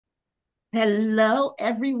Hello,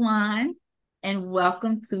 everyone, and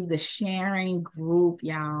welcome to the sharing group,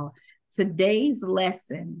 y'all. Today's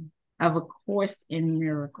lesson of A Course in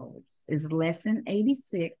Miracles is lesson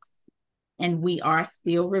 86, and we are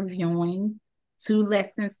still reviewing two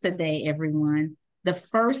lessons today, everyone. The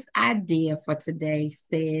first idea for today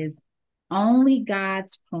says, only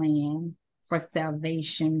God's plan for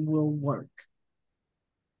salvation will work.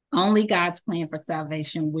 Only God's plan for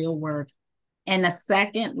salvation will work. And the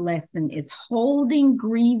second lesson is holding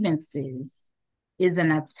grievances is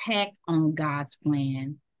an attack on God's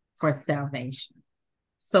plan for salvation.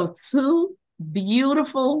 So, two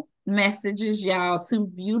beautiful messages, y'all, two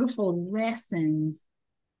beautiful lessons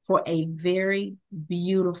for a very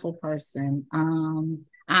beautiful person.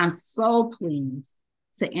 I'm so pleased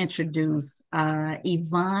to introduce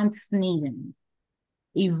Yvonne Sneeden.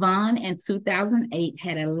 Yvonne in 2008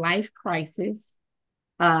 had a life crisis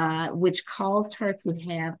which caused her to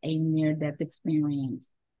have a near-death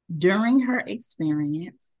experience. During her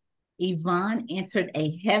experience, Yvonne entered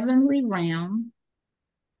a heavenly realm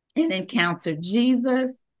and encountered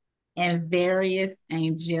Jesus and various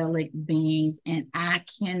angelic beings. And I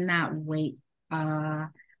cannot wait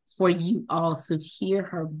for you all to hear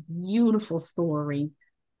her beautiful story.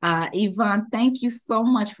 Yvonne, thank you so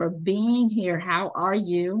much for being here. How are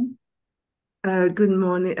you? Good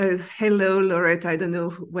morning. Hello, Loretta. I don't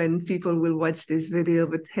know when people will watch this video,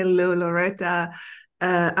 but hello, Loretta.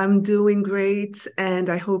 I'm doing great, and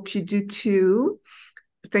I hope you do too.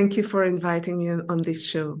 Thank you for inviting me on this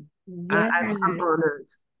show. Yeah. I'm honored.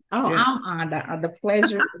 Oh, Yeah. I'm honored. The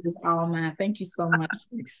pleasure is all mine. Thank you so much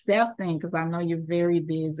for accepting because I know you're very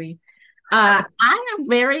busy. I am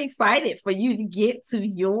very excited for you to get to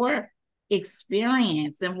your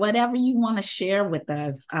experience and whatever you want to share with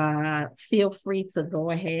us. Feel free to go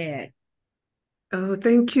ahead. Oh,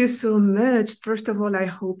 thank you so much. First of all, I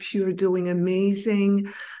hope you're doing amazing.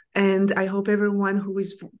 And I hope everyone who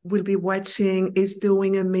will be watching is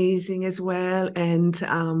doing amazing as well. And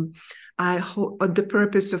I hope the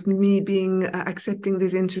purpose of me being accepting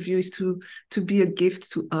this interview is to be a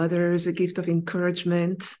gift to others, a gift of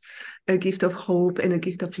encouragement, a gift of hope, and a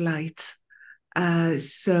gift of light. Do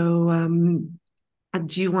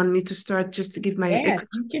you want me to start just to give my Yes,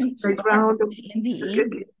 you can start with background? the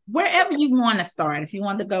NDE wherever you want to start. If you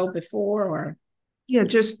want to go before or Yeah,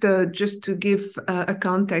 just to give a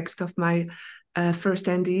context of my first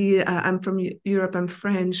NDE. I'm from Europe. I'm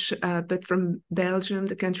French, but from Belgium,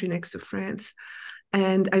 the country next to France.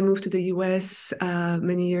 And I moved to the US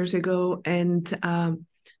many years ago and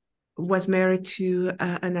was married to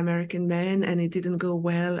an American man, and it didn't go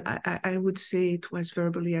well. I would say it was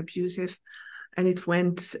verbally abusive, and it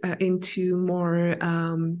went into more.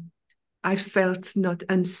 I felt not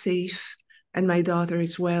unsafe, and my daughter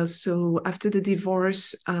as well. So after the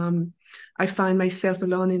divorce, I find myself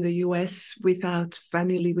alone in the US without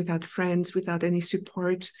family, without friends, without any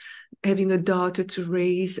support, having a daughter to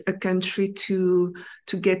raise, a country to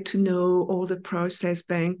get to know all the process,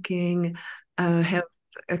 banking, health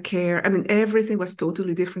care. I mean, everything was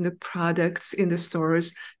totally different. The products in the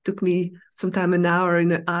stores took me sometime an hour in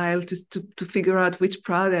the aisle to figure out which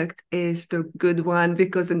product is the good one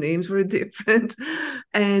because the names were different.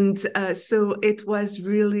 And so it was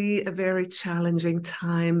really a very challenging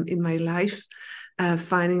time in my life,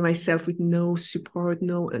 finding myself with no support,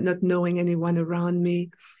 not knowing anyone around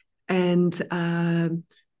me. And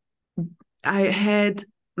I had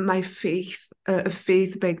my faith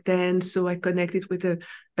back then, so I connected with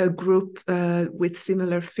a group with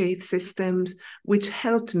similar faith systems, which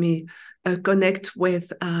helped me connect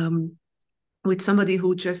with somebody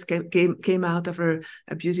who just came out of her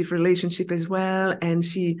abusive relationship as well, and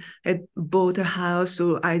she had bought a house,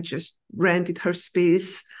 so I just rented her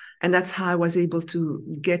space, and that's how I was able to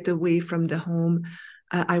get away from the home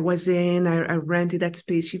I was in. I rented that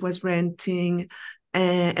space she was renting,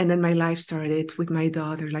 and then my life started with my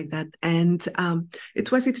daughter like that, and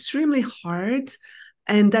it was extremely hard,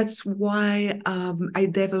 and that's why I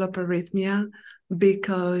developed arrhythmia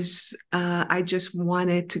because I just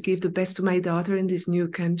wanted to give the best to my daughter in this new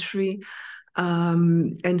country.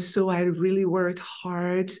 And so I really worked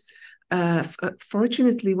hard.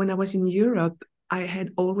 Fortunately, when I was in Europe, I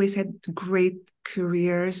had always had great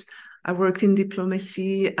careers. I worked in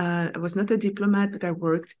diplomacy. I was not a diplomat, but I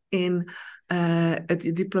worked in a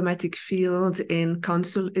diplomatic field in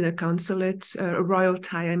a consulate, Royal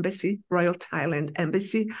Thailand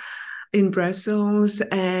Embassy. in Brussels,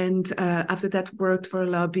 and after that worked for a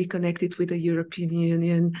lobby connected with the European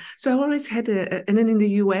Union. So I always had and then in the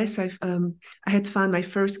US, I had found my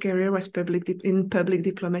first career was in public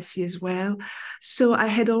diplomacy as well. So I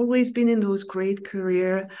had always been in those great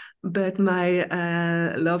career, but my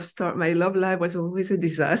my love life was always a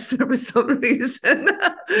disaster for some reason.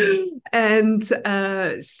 And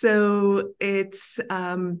so it's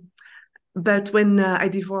but when I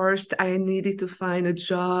divorced, I needed to find a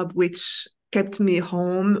job which kept me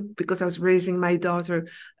home because I was raising my daughter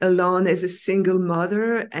alone as a single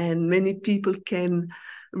mother. And many people can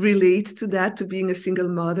relate to that, to being a single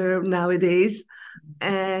mother nowadays.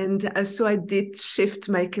 And so I did shift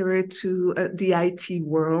my career to the IT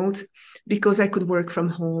world because I could work from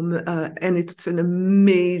home. And it's an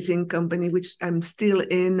amazing company, which I'm still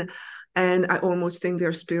in. And I almost think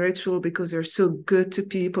they're spiritual because they're so good to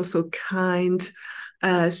people, so kind,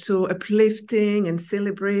 so uplifting and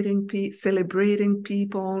celebrating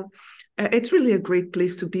people. It's really a great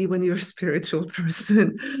place to be when you're a spiritual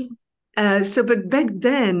person. But back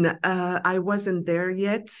then, I wasn't there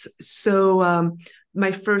yet. So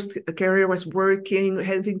my first career was working,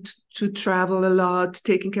 having to travel a lot,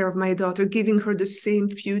 taking care of my daughter, giving her the same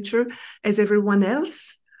future as everyone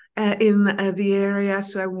else in the area.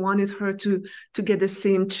 So I wanted her to get the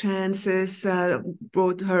same chances.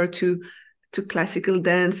 Brought her to classical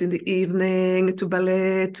dance in the evening, to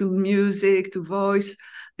ballet, to music, to voice.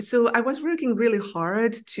 So I was working really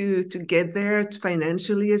hard to get there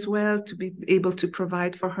financially as well, to be able to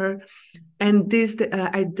provide for her. And this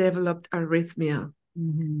I developed arrhythmia.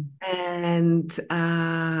 Mm-hmm.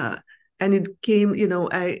 And it came,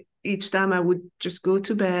 I each time I would just go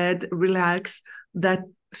to bed, relax, that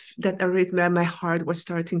arrhythmia, my heart was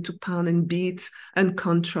starting to pound and beat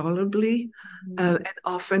uncontrollably, and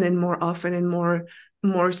often and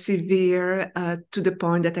more severe, to the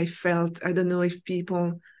point that I felt, I don't know if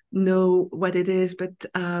people know what it is, but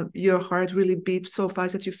your heart really beats so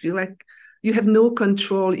fast that you feel like you have no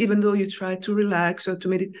control, even though you try to relax or to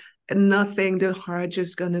meditate. Nothing, the heart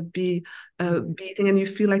just gonna be beating, and you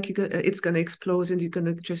feel like it's gonna explode and you're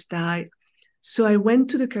gonna just die. So I went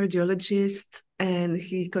to the cardiologist, and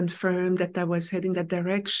he confirmed that I was heading that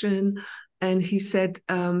direction. And he said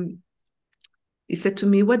to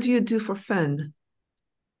me, "What do you do for fun?"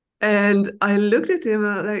 And I looked at him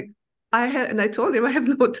like, and I told him I have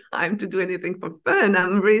no time to do anything for fun.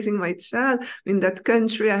 I'm raising my child in that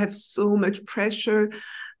country. I have so much pressure,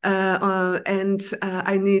 and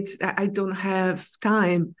I don't have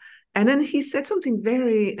time. And then he said something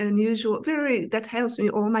very unusual, that helped me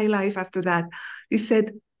all my life after that. He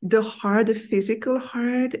said, the heart, the physical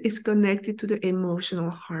heart, is connected to the emotional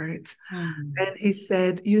heart. Mm. And he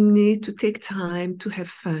said, you need to take time to have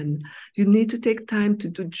fun. You need to take time to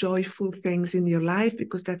do joyful things in your life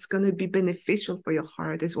because that's going to be beneficial for your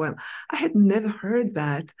heart as well. I had never heard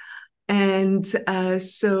that. And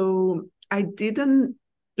so I didn't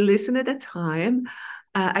listen at the time.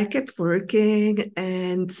 I kept working,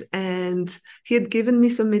 and he had given me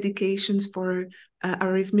some medications for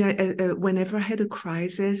arrhythmia. Whenever I had a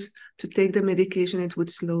crisis, to take the medication, it would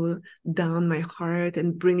slow down my heart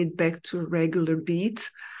and bring it back to a regular beat.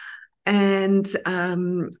 And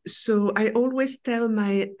so I always tell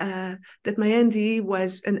that my NDE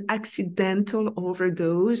was an accidental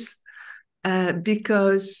overdose,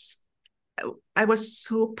 because I was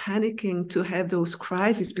so panicking to have those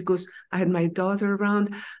crises because I had my daughter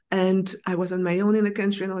around and I was on my own in the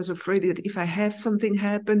country, and I was afraid that if I have something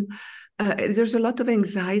happen, there's a lot of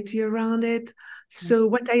anxiety around it. So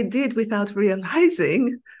what I did without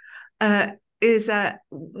realizing is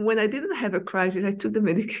when I didn't have a crisis, I took the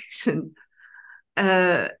medication,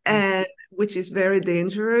 and which is very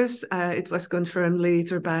dangerous. It was confirmed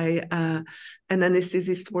later by an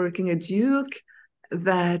anesthetist working at Duke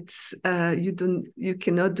that you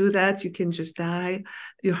cannot do that. You can just die.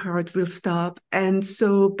 Your heart will stop. And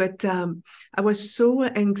so, but I was so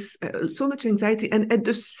much anxiety, and at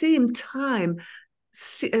the same time,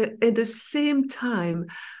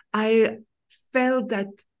 I felt that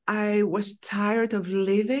I was tired of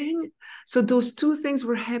living. So those two things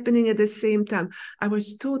were happening at the same time. I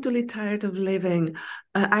was totally tired of living.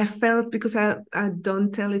 I felt, because I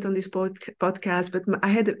don't tell it on this podcast, but I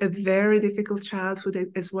had a very difficult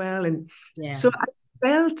childhood as well. And so I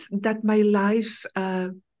felt that my life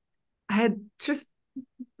had just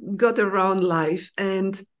got around life,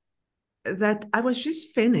 and that I was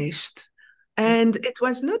just finished. And it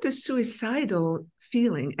was not a suicidal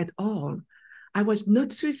feeling at all. I was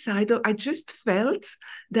not suicidal. I just felt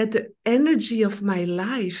that the energy of my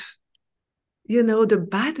life, the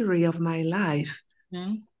battery of my life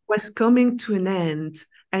was coming to an end.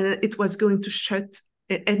 and it was going to shut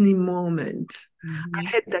at any moment. I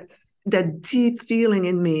had that deep feeling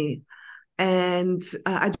in me, and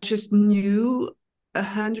I just knew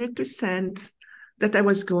 100% that I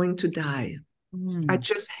was going to die. I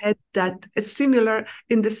just had that similar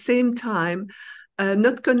in the same time,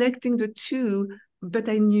 not connecting the two, but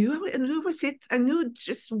I knew it was it. I knew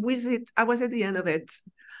just with it, I was at the end of it.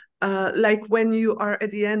 Like when you are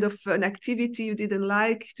at the end of an activity you didn't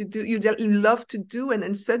like to do, you love to do, and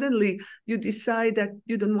then suddenly you decide that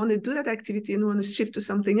you don't want to do that activity and want to shift to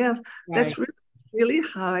something else. Right. That's really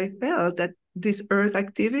how I felt, that this earth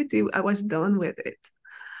activity, I was done with it.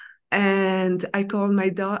 And I called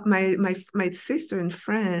my sister and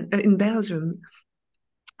friend in Belgium,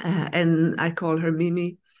 and I called her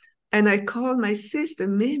Mimi. And I called my sister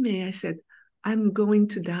Mimi. I said, I'm going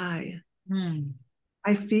to die.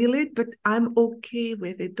 I feel it, but I'm okay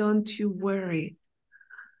with it. Don't you worry.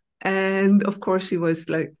 And of course, she was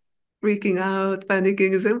like freaking out,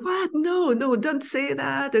 panicking, and said, "What? No, no, don't say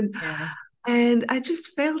that." And I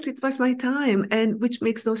just felt it was my time, and which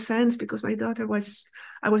makes no sense because I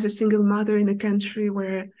was a single mother in a country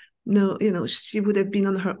where no, she would have been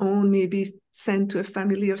on her own, maybe sent to a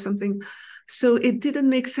family or something. So it didn't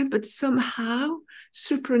make sense, but somehow,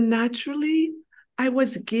 supernaturally, I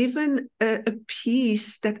was given a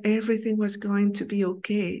peace that everything was going to be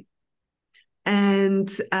okay.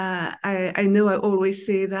 And I know I always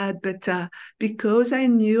say that, but because I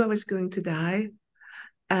knew I was going to die,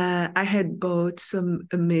 I had bought some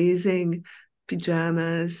amazing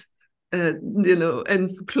pajamas,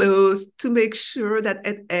 and clothes to make sure that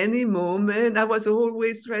at any moment I was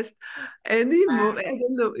always dressed. Any moment, I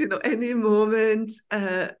don't know, any moment.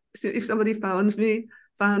 So if somebody found me,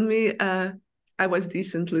 I was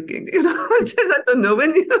decent looking. Just I don't know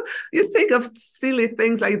when you think of silly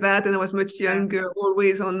things like that, and I was much younger,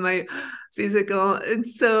 always on my physical, and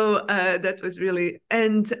so that was really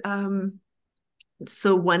and.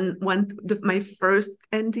 So my first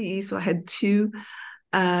NDE, so I had two.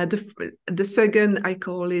 The second, I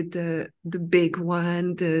call it the big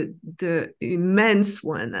one, the immense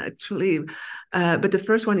one actually, but the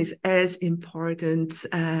first one is as important.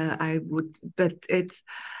 But it's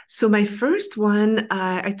so my first one.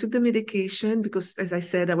 I took the medication because, as I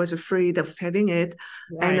said, I was afraid of having it,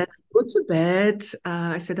 and I go to bed.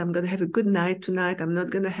 I said I'm going to have a good night tonight. I'm not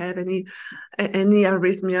going to have any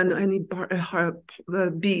arrhythmia, no, any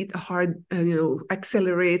beat, hard,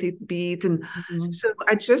 accelerated beat, and so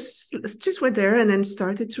I just went there and then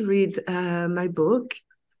started to read my book,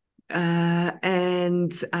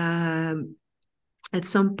 and at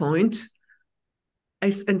some point, I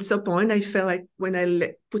felt like when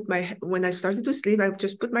when I started to sleep, I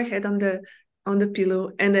just put my head on the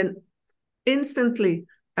pillow, and then instantly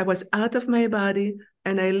I was out of my body,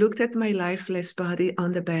 and I looked at my lifeless body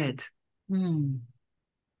on the bed.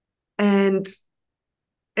 And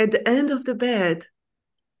at the end of the bed,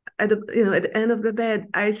 at the end of the bed,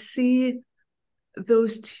 I see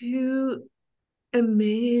those two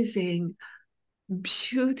amazing,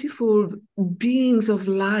 beautiful beings of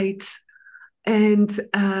light, and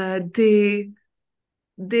they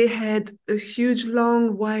had a huge,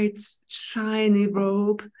 long, white, shiny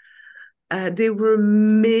robe. They were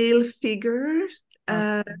male figures.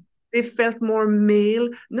 They felt more male,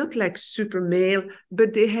 not like super male,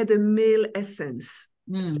 but they had a male essence.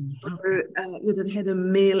 They had a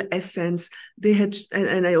male essence. They had,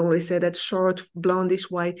 and I always say that short,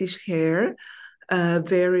 blondish, whitish hair, a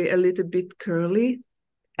little bit curly,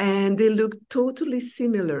 and they looked totally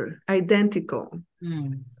similar, identical,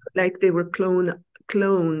 like they were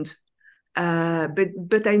cloned.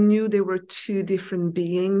 But I knew they were two different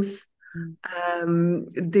beings.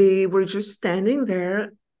 They were just standing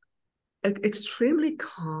there, extremely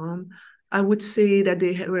calm. I would say that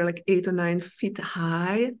they were like 8 or 9 feet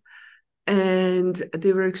high, and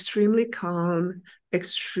they were extremely calm,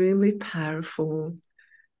 extremely powerful,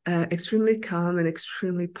 extremely calm and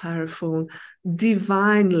extremely powerful,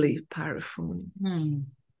 divinely powerful.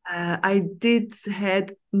 I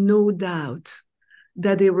had no doubt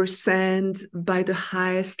that they were sent by the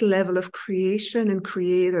highest level of creation and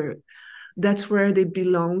creator. That's where they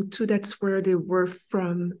belonged to. That's where they were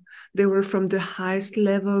from. They were from the highest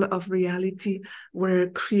level of reality where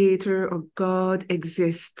creator or God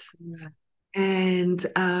exists. And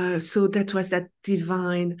so that was that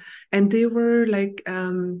divine. And they were like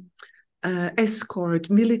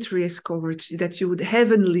military escort,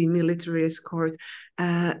 heavenly military escort,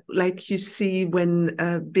 like you see when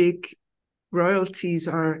big royalties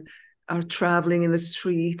are traveling in the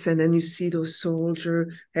streets, and then you see those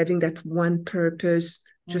soldiers having that one purpose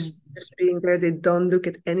just being there. They don't look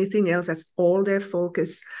at anything else. That's all their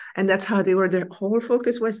focus. And that's how they were. Their whole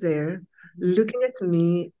focus was there, looking at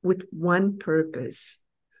me with one purpose.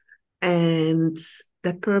 And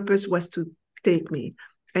that purpose was to take me.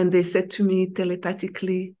 And they said to me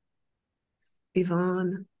telepathically,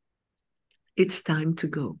 Yvonne, it's time to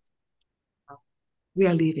go. We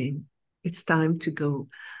are leaving. It's time to go.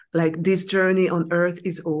 Like this journey on earth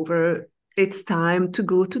is over. It's time to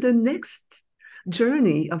go to the next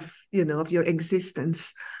journey of, of your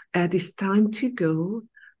existence. It's time to go.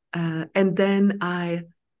 And then I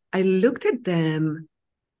looked at them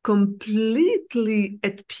completely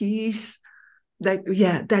at peace. Like,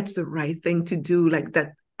 yeah, that's the right thing to do. Like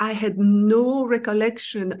that. I had no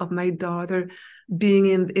recollection of my daughter being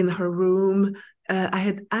in her room. I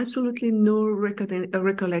had absolutely no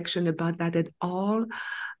recollection about that at all.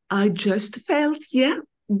 I just felt, yeah,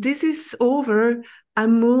 this is over.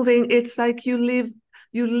 I'm moving. It's like you're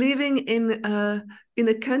living in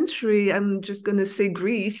a country. I'm just gonna say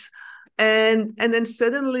Greece, and then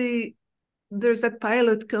suddenly there's that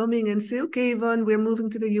pilot coming and say, okay, Yvonne, we're moving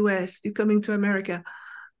to the US. You're coming to America.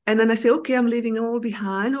 And then I say, okay, I'm leaving all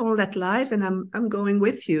behind, all that life, and I'm going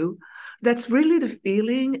with you. That's really the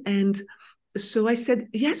feeling. And so I said,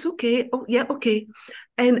 yes, okay, oh yeah, okay.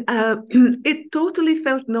 And it totally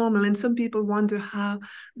felt normal. And some people wonder how,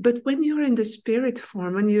 but when you're in the spirit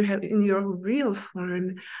form, when you have in your real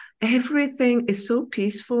form, everything is so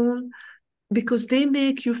peaceful because they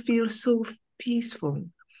make you feel so peaceful.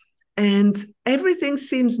 And everything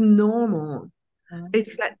seems normal.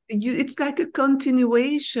 It's like a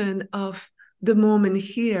continuation of the moment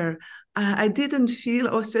here. I didn't feel,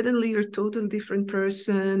 oh, suddenly you're a total different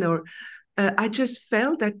person, or I just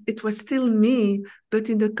felt that it was still me, but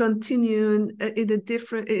in a continuing, in a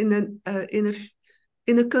different,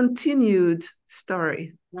 in a continued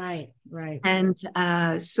story. Right, right. And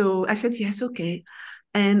so I said, yes, okay.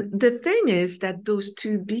 And the thing is that those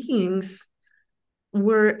two beings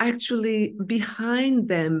were actually behind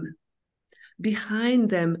them. Behind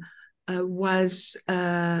them was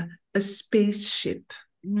a spaceship.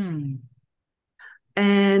 Mm.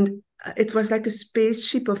 And it was like a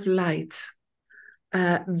spaceship of light.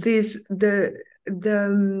 And if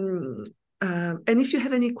you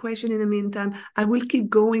have any question in the meantime, I will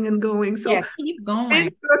keep going and going. So Yeah, keep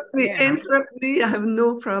going. Yeah, interrupt me. I have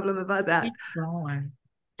no problem about that. keep going.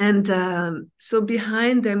 And so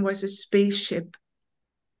behind them was a spaceship,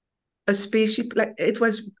 like it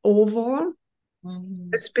was oval,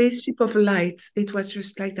 a spaceship of light. It was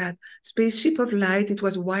just like that. Spaceship of light. It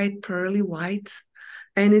was white, pearly white,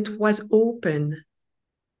 and it was open.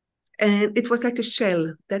 And it was like a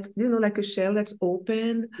shell that, like a shell that's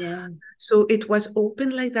open. Yeah. So it was open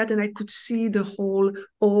like that, and I could see the whole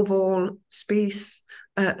oval space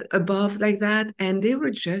above like that. And they were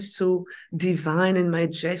just so divine and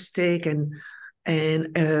majestic and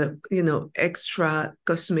extra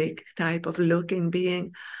cosmic type of looking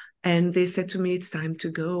being. And they said to me, it's time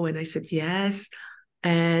to go. And I said, yes.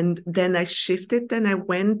 And then I shifted and I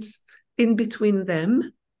went in between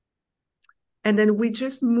them. And then we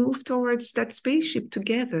just moved towards that spaceship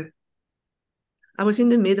together. I was in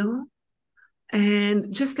the middle.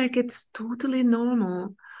 And just like it's totally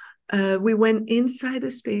normal, we went inside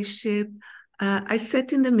the spaceship. I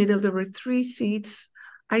sat in the middle. There were 3 seats.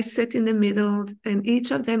 I sat in the middle, and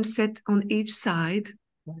each of them sat on each side.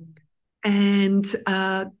 And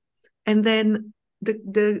then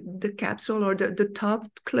the capsule or the top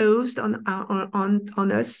closed on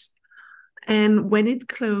us. And when it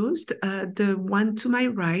closed, the one to my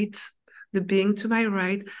right, the being to my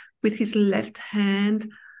right, with his left hand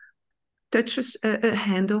touches a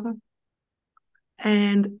handle.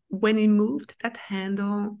 And when he moved that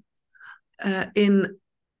handle, in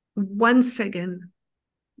 1 second,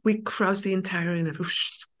 we crossed the entire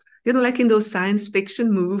universe. Like in those science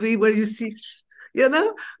fiction movie where you see,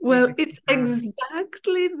 well, it's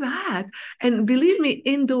exactly that. And believe me,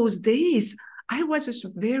 in those days, I was a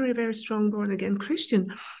very, very strong born again Christian.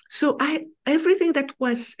 So everything that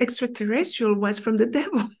was extraterrestrial was from the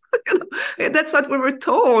devil. That's what we were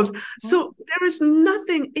told. So there is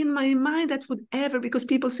nothing in my mind that would ever, because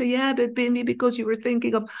people say, yeah, but maybe because you were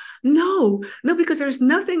thinking of, no, because there's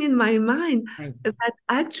nothing in my mind that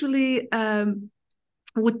actually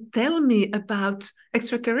would tell me about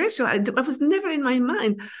extraterrestrial. I was never in my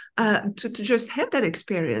mind to just have that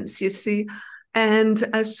experience, you see.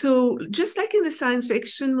 And so just like in the science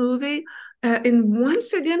fiction movie, in 1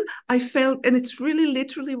 second, I felt, and it's really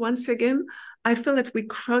literally 1 second, I felt that we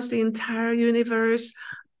crossed the entire universe.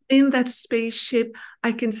 In that spaceship,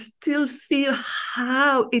 I can still feel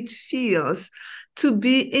how it feels to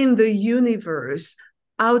be in the universe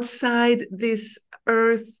outside this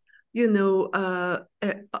earth, the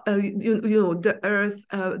earth,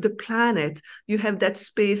 the planet, you have that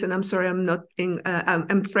space. And I'm sorry, I'm not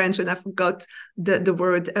I'm French and I forgot the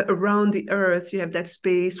word, around the earth. You have that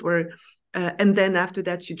space where, and then after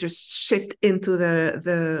that, you just shift into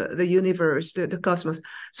the universe, the cosmos.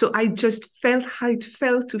 So I just felt how it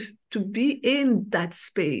felt to be in that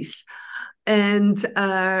space, and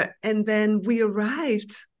then we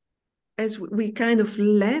arrived as we kind of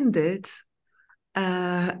landed,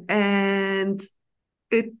 and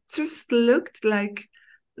it just looked like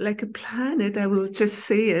a planet. I will just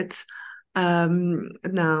say it.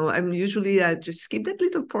 Now I'm usually I just skip that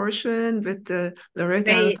little portion, but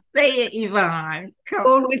Loretta Say it, Yvonne. Come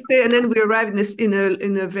always say, and then we arrive in this in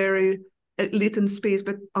a very little space.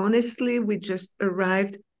 But honestly, we just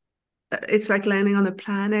arrived. It's like landing on a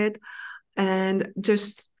planet, and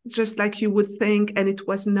just like you would think, and it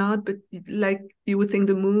was not, but like you would think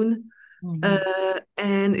the moon. on.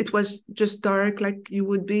 And it was just dark like you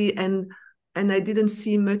would be, and I didn't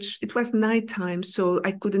see much. It was nighttime, so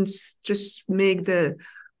I couldn't just make the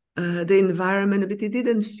environment, but it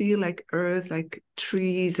didn't feel like earth, like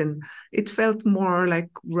trees, and it felt more like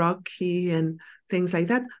rocky and things like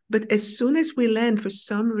that. But as soon as we land, for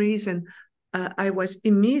some reason, I was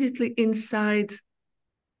immediately inside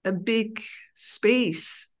a big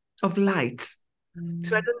space of light.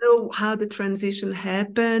 So I don't know how the transition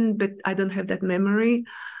happened, but I don't have that memory.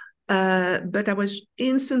 But I was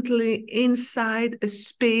instantly inside a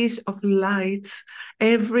space of light.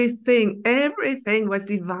 Everything was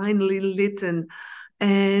divinely lit.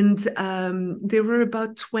 And there were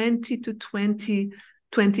about 20 to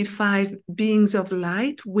 25 beings of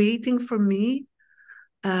light waiting for me.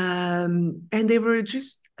 And they were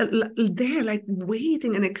just there, like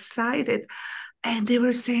waiting and excited. And they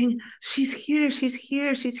were saying, she's here, she's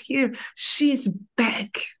here, she's here, she's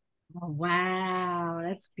back. Oh, wow,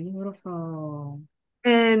 that's beautiful.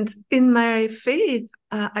 And in my faith,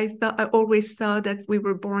 I always thought that we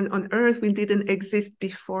were born on earth. We didn't exist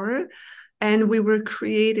before, and we were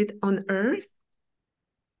created on earth.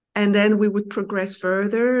 And then we would progress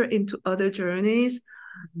further into other journeys.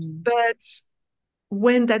 Mm-hmm. But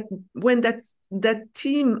when that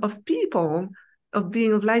team of people of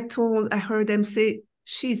being of light told, I heard them say,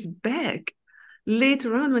 she's back.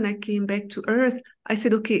 Later on, when I came back to earth, I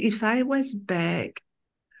said, okay, if I was back,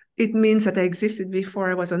 it means that I existed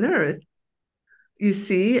before I was on earth, you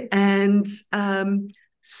see? And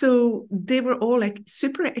so they were all like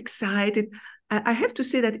super excited. I have to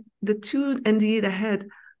say that the two NDE that I had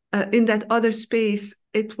in that other space,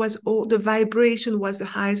 it was all, the vibration was the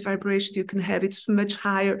highest vibration you can have. It's much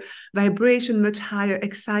higher vibration, much higher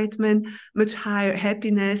excitement, much higher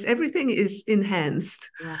happiness. Everything is enhanced.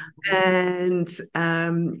 Wow. And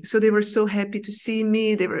so they were so happy to see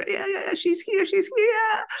me. They were, yeah, she's here, she's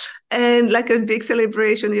here. And like a big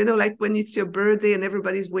celebration, like when it's your birthday and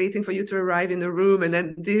everybody's waiting for you to arrive in the room, and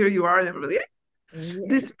then here you are, and everybody,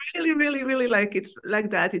 this really, really, really like it, like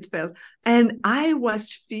that it felt. And I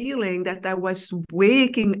was feeling that I was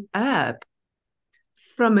waking up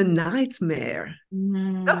from a nightmare,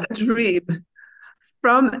 not a dream,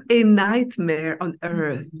 from a nightmare on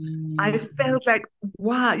earth. I felt like,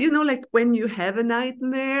 wow, like when you have a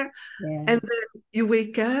nightmare and then you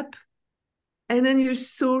wake up and then you're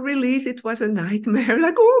so relieved it was a nightmare.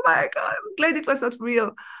 Like, oh my God, I'm glad it was not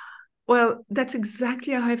real. Well, that's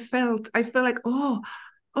exactly how I felt. I felt like, oh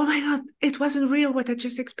my God, it wasn't real what I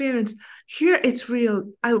just experienced. Here it's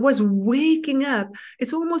real. I was waking up.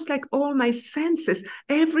 It's almost like all my senses,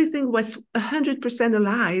 everything was 100%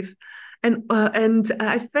 alive. And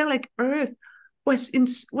I felt like Earth was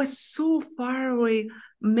so far away,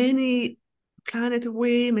 many planets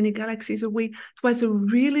away, many galaxies away. It was a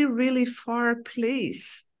really, really far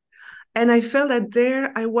place. And I felt that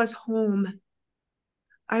there I was home.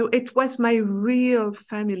 It was my real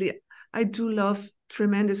family. I do love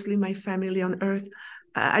tremendously my family on earth.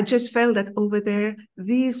 I just felt that over there,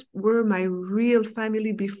 these were my real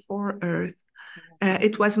family before earth.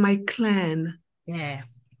 It was my clan.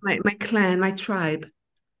 Yes. My clan, my tribe.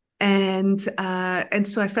 And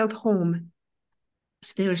so I felt home.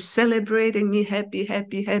 So they were celebrating me, happy,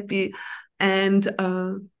 happy, happy. And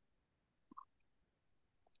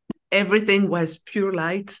everything was pure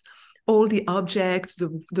light. All the objects,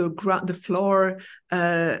 the floor,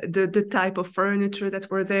 the type of furniture that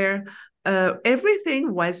were there,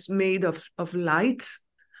 everything was made of light.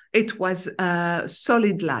 It was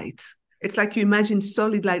solid light. It's like you imagine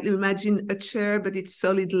solid light. You imagine a chair, but it's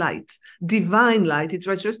solid light, divine light. It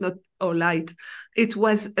was just not light. It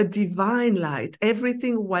was a divine light.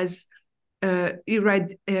 Everything was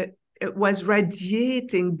it was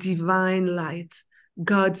radiating divine light,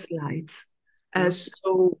 God's light.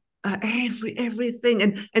 So everything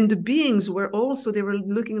and the beings were also, they were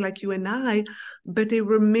looking like you and I, but they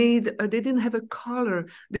were made, they didn't have a color.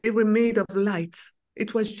 They were made of light.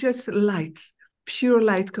 It was just light, pure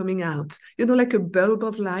light coming out. You know, like a bulb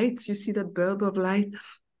of light. You see that bulb of light?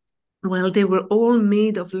 Well, they were all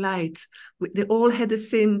made of light. They all had the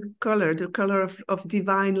same color, the color of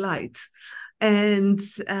divine light. And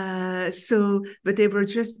but they were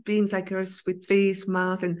just beings like us with face,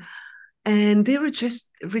 mouth, and they were just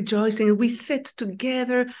rejoicing. And we sat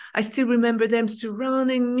together. I still remember them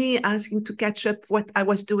surrounding me, asking to catch up what I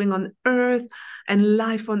was doing on Earth and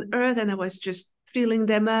life on Earth. And I was just filling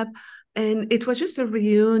them up. And it was just a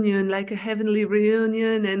reunion, like a heavenly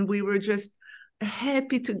reunion. And we were just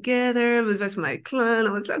happy together. It was my clan.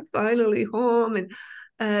 I was like finally home. And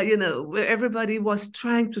where everybody was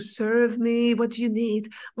trying to serve me. What do you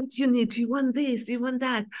need? What do you need? Do you want this? Do you want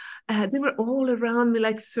that? They were all around me,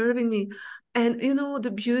 like serving me. And,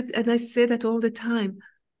 the beauty, and I say that all the time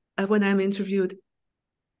when I'm interviewed,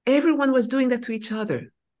 everyone was doing that to each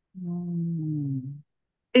other. Mm.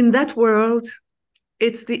 In that world,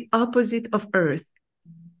 it's the opposite of Earth.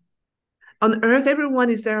 On Earth, everyone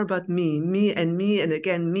is there about me, and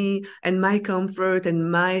again, me and my comfort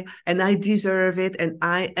and I deserve it, and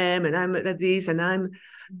I am, and I'm this, and I'm.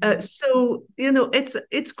 So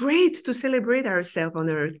it's great to celebrate ourselves on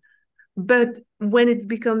Earth, but when it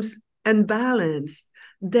becomes unbalanced,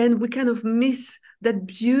 then we kind of miss that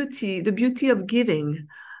beauty, the beauty of giving.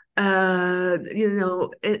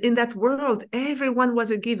 In that world, everyone was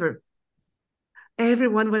a giver.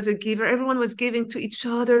 Everyone was a giver. Everyone was giving to each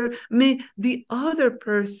other. The other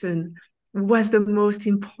person was the most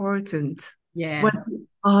important. Yeah. Was the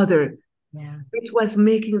other. Yeah. It was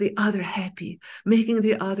making the other happy, making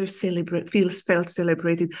the other felt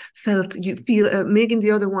celebrated, making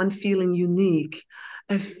the other one feeling unique,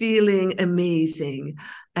 feeling amazing.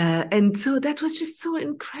 And so that was just so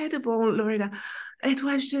incredible, Loretta. It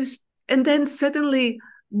was just, and then suddenly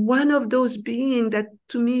one of those being that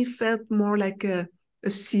to me felt more like a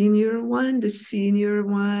senior one, the senior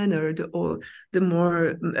one, or the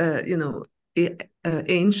more,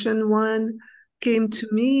 ancient one, came to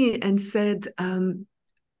me and said,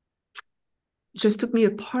 just took me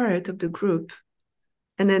apart of the group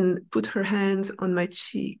and then put her hands on my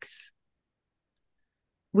cheeks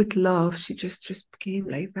with love. She just came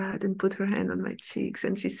like that and put her hand on my cheeks.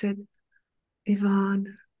 And she said,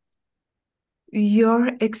 Yvonne, your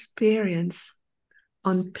experience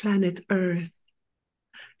on planet Earth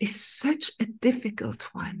is such a difficult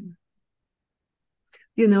one.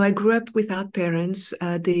 I grew up without parents.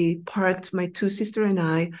 They parked my two sisters and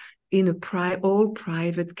I in all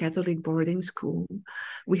private Catholic boarding school.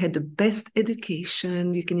 We had the best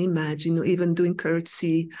education you can imagine, even doing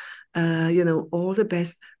curtsy, all the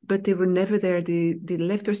best. But they were never there. They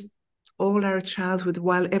left us all our childhood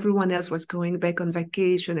while everyone else was going back on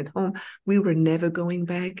vacation at home. We were never going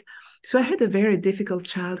back. So I had a very difficult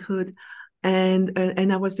childhood, and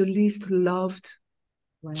I was the least loved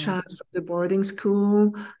child from the boarding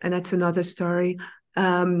school, and that's another story.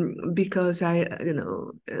 Because I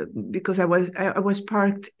was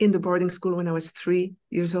parked in the boarding school when I was 3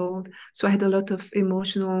 years old, so I had a lot of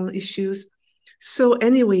emotional issues. So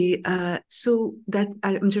anyway, so that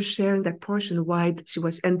I'm just sharing that portion why she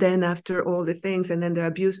was, and then after all the things, and then the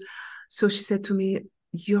abuse, so she said to me,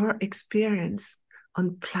 "Your experience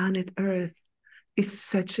on planet Earth is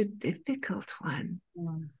such a difficult one."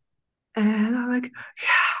 Mm. And I'm like,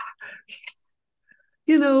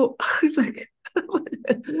 yeah, like,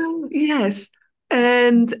 yes.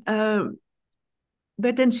 And,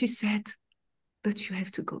 but then she said, but you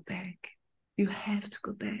have to go back. You have to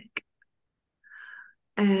go back.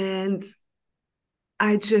 And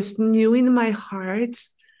I just knew in my heart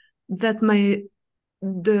that my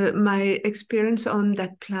experience on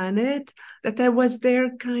that planet, that I was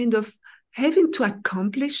there kind of having to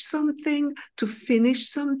accomplish something, to finish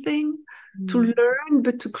something, to learn,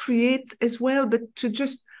 but to create as well, but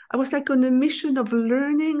I was like on a mission of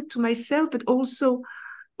learning to myself, but also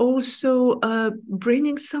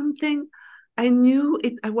bringing something. I knew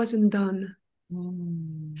I wasn't done.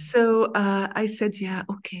 So I said, yeah,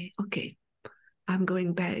 okay, I'm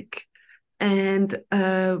going back. And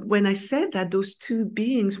when I said that, those two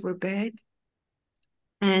beings were back,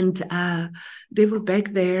 and they were back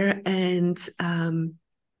there, and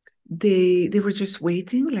they were just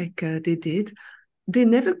waiting, like they did. They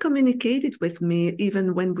never communicated with me,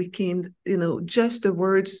 even when we came, just the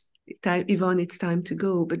words, Yvonne, it's time to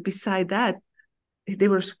go. But beside that, they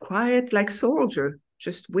were quiet, like soldier,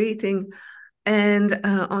 just waiting. And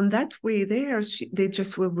on that way there, they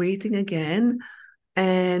just were waiting again.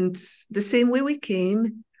 And the same way we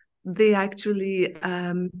came, they actually,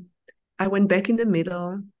 I went back in the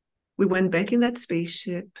middle. We went back in that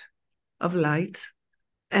spaceship of light.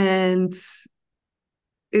 And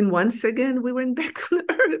in 1 second, we went back on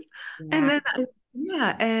Earth. And Wow. then,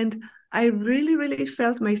 yeah, and I really, really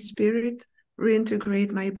felt my spirit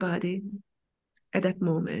reintegrate my body at that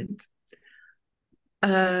moment.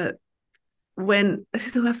 Uh, when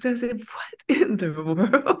after I said, "What in the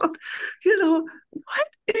world?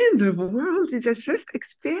 What in the world did I just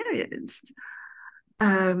experienced?"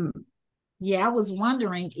 Um, Yeah, I was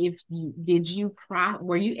wondering if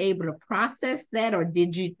were you able to process that, or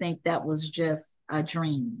did you think that was just a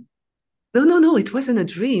dream? no, no, no, it wasn't a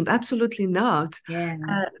dream. Absolutely not. Yeah.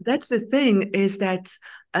 That's the thing is that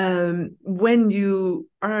when you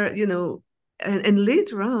are, and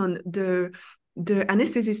later on, the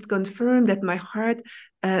anesthetist confirmed that my heart,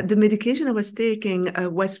 the medication I was taking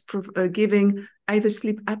was giving either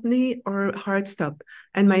sleep apnea or heart stop,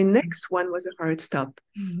 and my next one was a heart stop.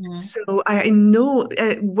 Mm-hmm. So I know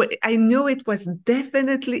it was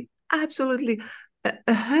definitely, absolutely,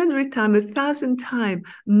 100 times, 1,000 times,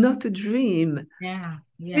 not a dream. Yeah.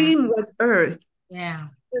 Yeah. Dream was Earth. Yeah.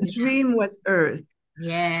 The Yeah. dream was Earth.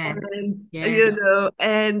 Yeah. And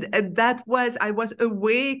Yeah. that was, I was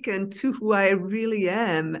awakened to who I really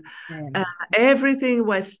am. Uh, Yes. Everything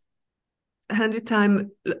was 100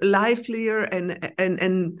 times livelier,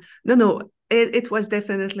 and no, no, it was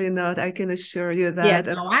definitely not. I can assure you Yeah,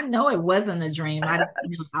 that. no, I know it wasn't a dream.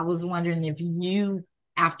 I was wondering if you,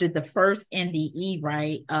 after the first NDE,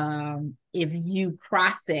 right, if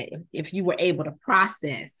you were able to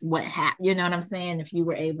process what happened, you know what I'm saying? If you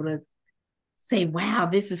were able to say, wow,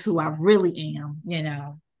 this is who I really am.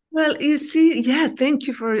 Well, you see, yeah, thank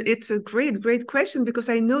you for it's a great, great question, because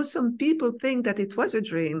I know some people think that it was a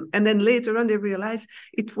dream, and then later on they realize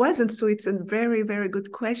it wasn't. So it's a very, very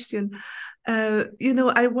good question. I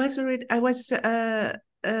was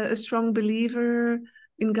a strong believer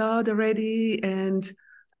in God already, and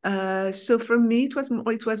so for me,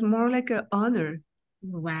 it was more like an honor.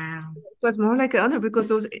 Wow. It was more like an honor, because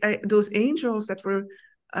those angels that were,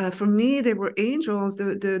 for me, they were angels,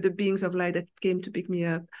 the beings of light that came to pick me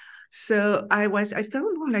up. So I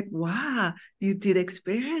felt more like, wow, you did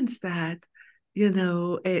experience that.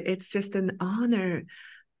 It's just an honor.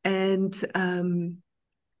 And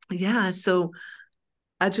yeah, so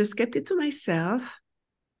I just kept it to myself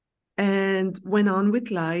and went on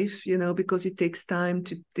with life, because it takes time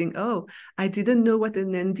to think, oh, I didn't know what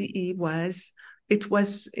an NDE was. It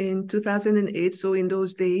was in 2008. So in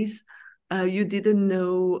those days, you didn't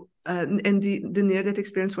know, and the near-death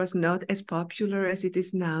experience was not as popular as it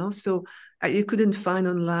is now. So you couldn't find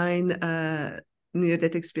online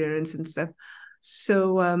near-death experience and stuff.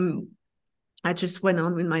 So I just went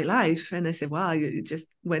on with my life, and I said, "Wow, you just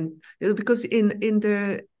went," because in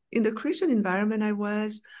the Christian environment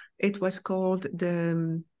it was called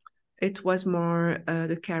it was more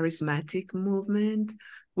the charismatic movement,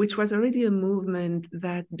 which was already a movement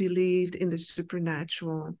that believed in the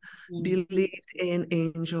supernatural, Mm-hmm. believed in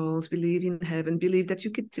angels, believed in heaven, believed that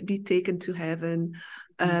you could be taken to heaven,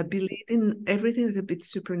 believed in everything that's a bit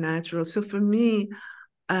supernatural. So for me,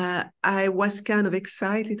 I was kind of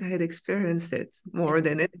excited I had experienced it more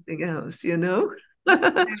than anything else.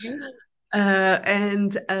 Okay.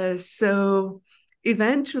 And so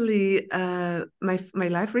eventually my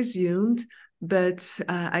life resumed, but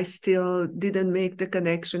I still didn't make the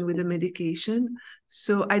connection with the medication.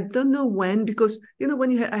 So I don't know when, because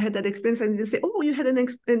when I had that experience, I didn't say, "Oh, you had an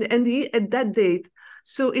NDE at that date."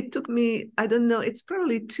 So it took me, I don't know, it's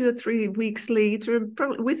probably 2 or 3 weeks later,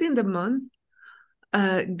 probably within the month,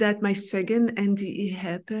 that my second NDE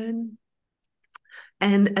happened.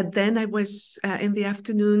 And then I was in the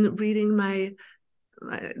afternoon reading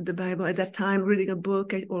the Bible at that time, reading a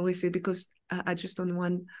book. I always say, because I just don't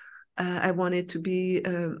want, I want it to be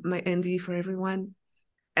my NDE for everyone.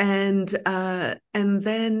 And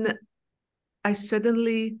then I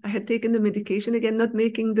had taken the medication again, not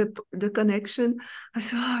making the connection. I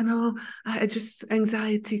said, "Oh no, I just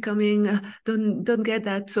anxiety coming. Don't get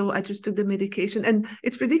that." So I just took the medication, and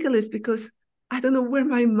it's ridiculous because I don't know where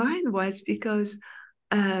my mind was, because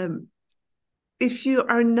um, if you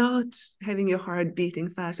are not having your heart beating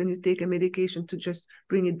fast and you take a medication to just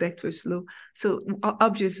bring it back to a slow, so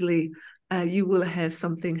obviously you will have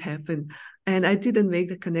something happen. And I didn't make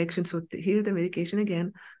the connection. So here the medication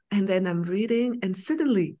again, and then I'm reading, and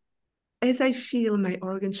suddenly, as I feel my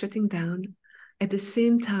organ shutting down, at the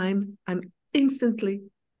same time, I'm instantly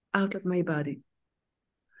out of my body.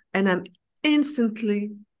 And I'm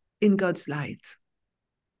instantly in God's light.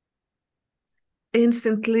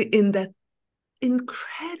 Instantly in that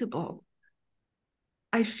incredible.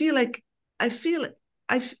 I feel like I feel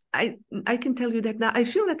I can tell you that now. I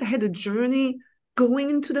feel that I had a journey going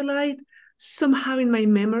into the light somehow in my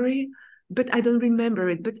memory, but I don't remember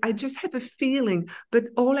it. But I just have a feeling. But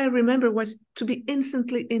all I remember was to be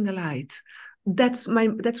instantly in the light. That's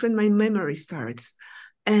when my memory starts,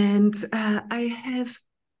 and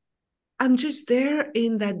I'm just there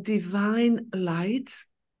in that divine light,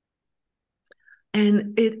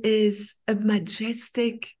 and it is a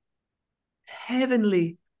majestic,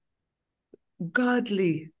 heavenly,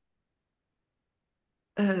 godly,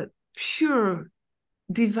 pure,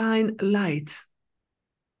 divine light.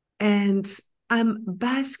 And I'm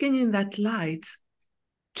basking in that light,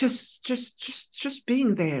 just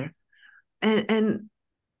being there. And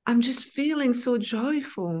I'm just feeling so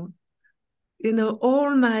joyful. You know,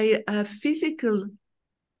 all my physical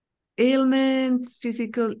ailment,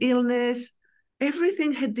 physical illness,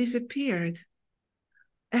 everything had disappeared.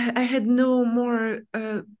 I had no more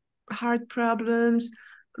heart problems,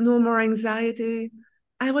 no more anxiety.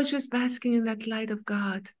 I was just basking in that light of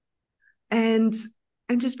God, and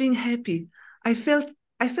just being happy. I felt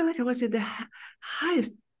like I was at the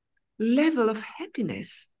highest level of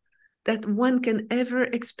happiness that one can ever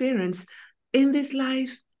experience in this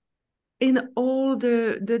life, in all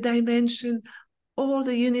the dimension, all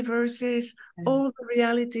the universes, all the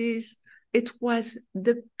realities. It was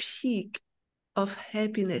the peak of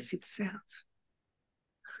happiness itself.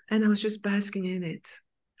 And I was just basking in it.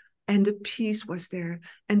 And the peace was there,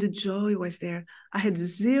 and the joy was there. I had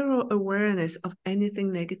zero awareness of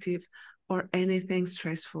anything negative or anything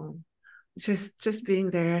stressful. Just being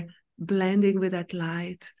there, blending with that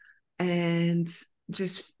light, and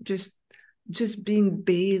just being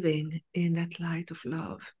bathing in that light of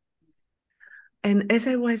love. And as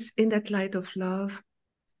I was in that light of love,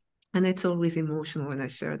 and it's always emotional when I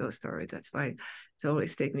share those stories. That's why it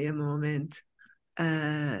always takes me a moment,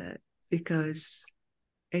 because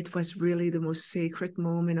it was really the most sacred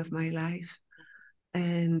moment of my life.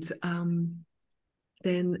 And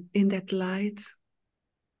then in that light,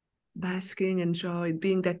 basking and joy,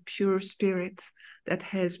 being that pure spirit that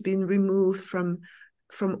has been removed from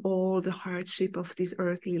all the hardship of this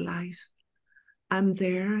earthly life, I'm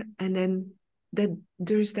there. And then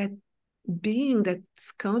there's that being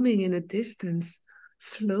that's coming in a distance,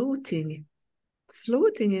 floating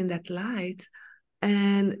in that light.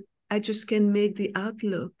 And I just can make the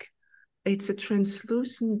outlook. It's a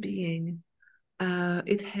translucent being.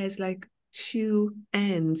 It has like two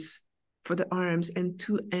ends for the arms and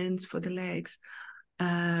two ends for the legs.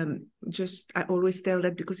 I always tell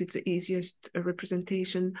that because it's the easiest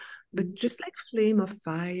representation, but just like flame of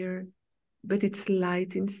fire, but it's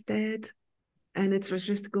light instead. And it was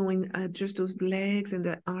just going, just those legs and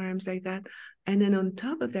the arms like that. And then on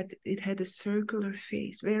top of that, it had a circular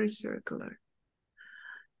face, very circular.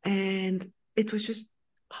 And it was just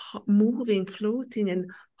moving, floating and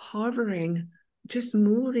hovering, just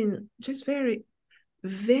moving, just very,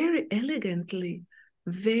 very elegantly,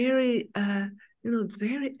 very,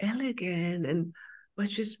 very elegant, and was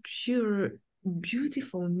just pure,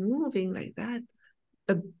 beautiful, moving like that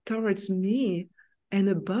towards me and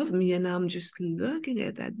above me. And I'm just looking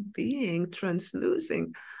at that being,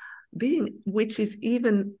 translucent being, which is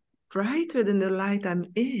even brighter than the light I'm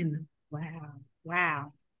in. Wow.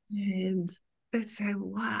 Wow. And it's like,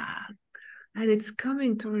 wow. And it's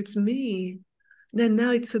coming towards me. Then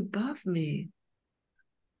now it's above me.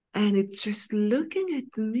 And it's just looking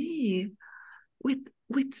at me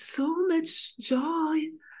with so much joy,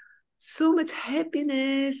 so much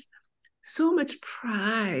happiness, so much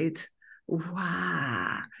pride.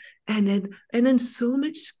 Wow. And then so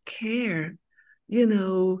much care,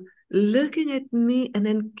 looking at me and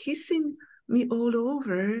then kissing me all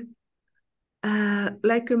over,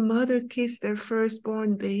 like a mother kissed their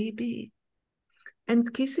firstborn baby,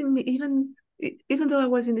 and kissing me, even though I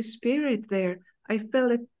was in the spirit there, I felt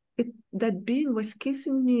that that being was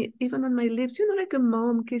kissing me even on my lips, like a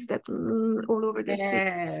mom kiss that all over the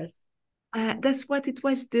face. Yes. That's what it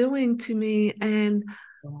was doing to me. And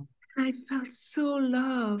I felt so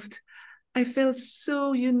loved. I felt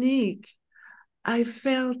so unique. I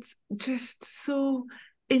felt just so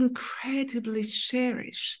incredibly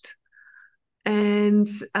cherished. And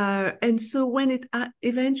so when it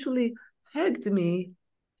eventually hugged me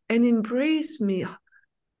and embraced me,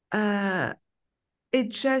 it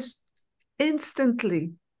just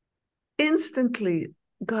instantly,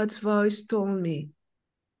 God's voice told me,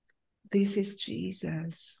 this is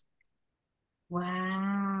Jesus.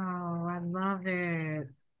 Wow. I love it.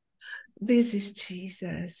 this is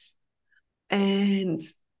Jesus. And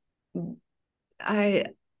I,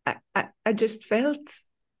 I just felt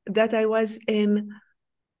that I was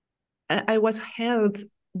held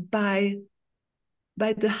by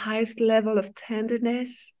the highest level of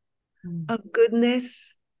tenderness, of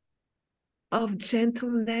goodness, of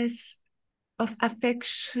gentleness, of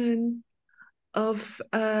affection, of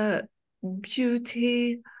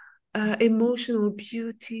beauty, emotional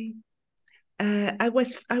beauty. I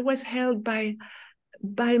was held by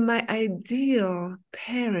my ideal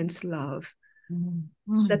parents' love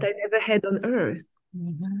that I never had on earth.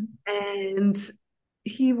 And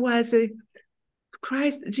he was a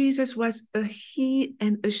Jesus was a he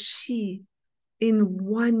and a she in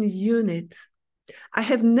one unit. I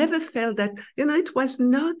have never felt that, it was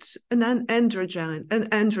not an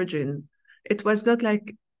androgen. It was not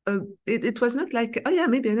like, it was not like, oh yeah,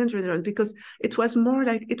 maybe an androgen, because it was more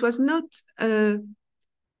like, it was not a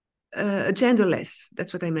genderless.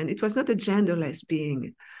 That's what I meant. It was not a genderless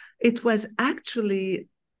being. It was actually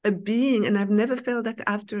a being, and I've never felt that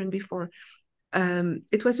after and before.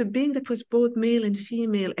 It was a being that was both male and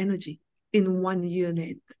female energy in one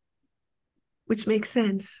unit, which makes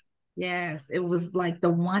sense. Yes, it was like the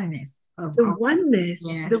oneness of The all. oneness,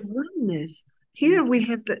 the Yes. oneness. Here we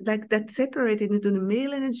have like that separated into the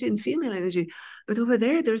male energy and female energy, but over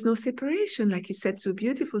there's no separation, like you said so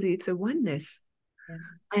beautifully. It's a oneness. Yeah.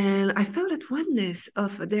 And I felt that oneness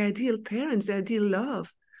of the ideal parents, the ideal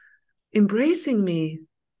love, embracing me,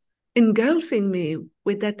 engulfing me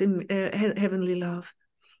with that heavenly love.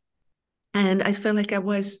 And I felt like I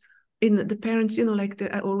was in the parents,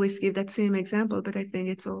 I always give that same example, but I think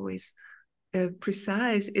it's always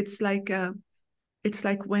precise. It's like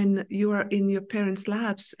when you are in your parents'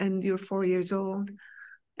 laps and you're 4 years old,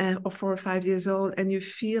 or 4 or 5 years old, and you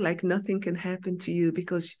feel like nothing can happen to you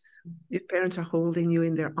because your parents are holding you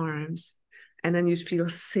in their arms. And then you feel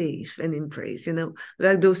safe and embraced,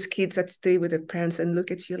 like those kids that stay with their parents and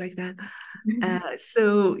look at you like that. I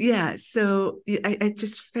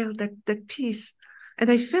just felt that peace. And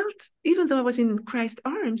I felt, even though I was in Christ's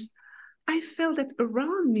arms, I felt that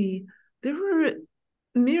around me there were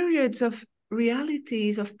myriads of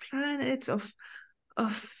realities, of planets, of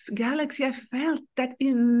galaxy. I felt that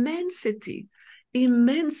immensity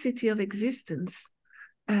of existence.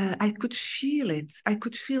 I could feel it. I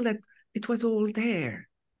could feel that it was all there,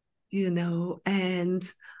 and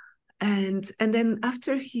then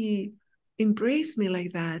after he embraced me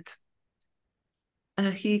like that,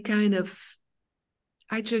 he kind of,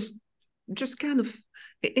 I just kind of,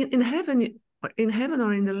 in heaven,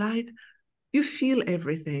 or in the light, you feel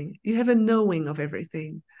everything. You have a knowing of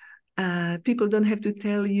everything. People don't have to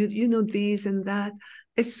tell you, this and that.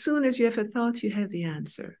 As soon as you have a thought, you have the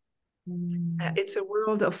answer. It's a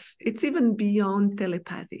world it's even beyond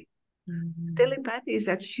telepathy. Telepathy is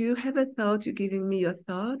that you have a thought, you're giving me your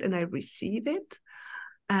thought, and I receive it.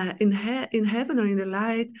 In heaven or in the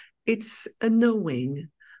light, it's a knowing.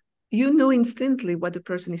 You know instantly what the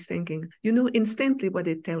person is thinking. You know instantly what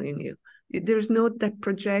they're telling you. There's no that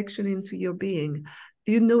projection into your being.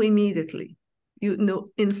 You know immediately. You know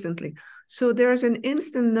instantly. So there's an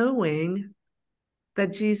instant knowing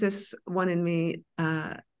that Jesus wanted me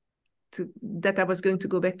that I was going to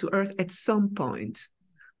go back to Earth at some point.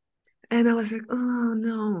 And I was like, oh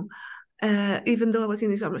no. Even though I was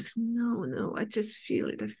in his arms, no, I just feel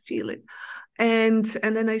it. I feel it. And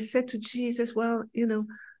then I said to Jesus, well,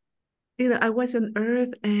 I was on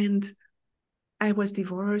Earth and I was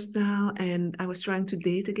divorced now, and I was trying to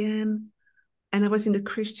date again, and I was in the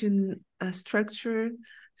Christian structure.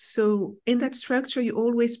 So in that structure, you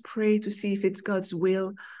always pray to see if it's God's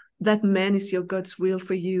will. That man is your God's will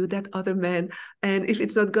for you, that other man. And if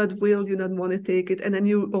it's not God's will, you don't want to take it. And then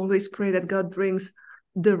you always pray that God brings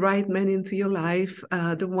the right man into your life,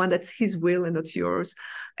 the one that's his will and not yours.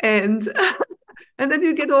 And and then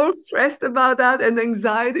you get all stressed about that and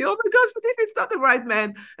anxiety. Oh my gosh, but if it's not the right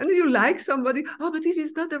man, and then you like somebody, oh, but if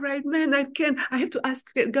it's not the right man, I have to ask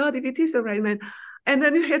God if it is the right man. And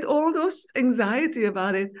then you had all those anxiety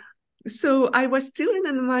about it. So I was still in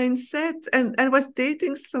a mindset, and I was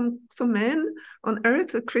dating some men on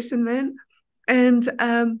earth, a Christian man. And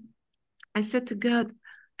I said to God,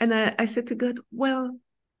 I said to God, well,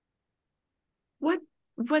 what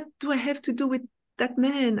what do I have to do with that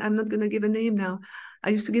man? I'm not going to give a name now. I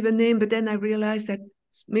used to give a name, but then I realized that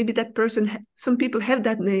maybe that person, some people have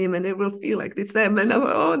that name and they will feel like it's them. And I'm,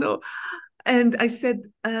 oh no. And I said,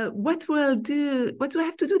 what will I do? What do I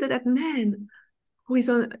have to do to that man who is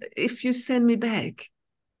on, if you send me back?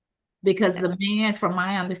 Because the man, from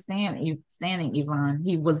my understanding, Yvonne,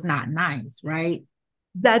 he was not nice, right?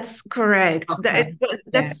 That's correct. Okay. Yeah.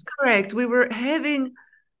 That's correct. We were having,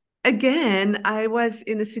 again, I was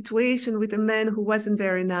in a situation with a man who wasn't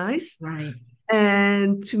very nice Right.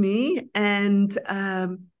 and to me, and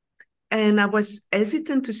I was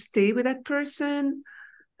hesitant to stay with that person,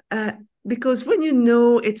 uh, because when you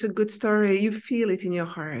know it's a good story, you feel it in your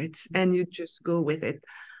heart and you just go with it.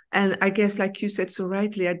 And I guess, like you said so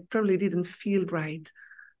rightly, I probably didn't feel right.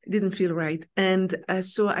 Didn't feel right. And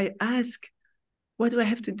so I asked, what do I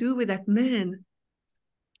have to do with that man?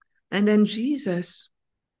 And then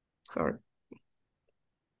sorry,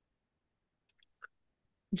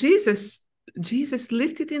 Jesus, Jesus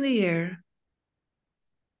lifted in the air,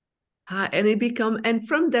 and he become, and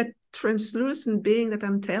from that translucent being that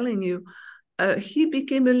I'm telling you, he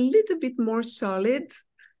became a little bit more solid,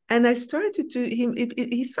 and I started to him.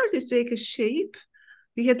 He started to take a shape.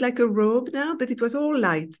 He had like a robe now, but it was all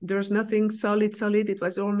light. There's nothing solid. It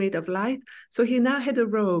was all made of light. So he now had a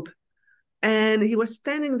robe, and he was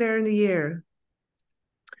standing there in the air.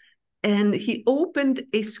 And he opened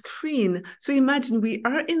a screen. So imagine we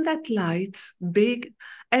are in that light, big,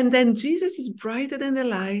 and then Jesus is brighter than the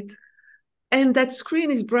light, and that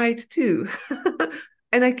screen is bright too.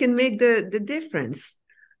 And I can make the difference.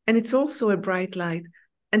 And it's also a bright light.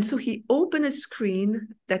 And so he opened a screen,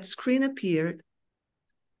 that screen appeared,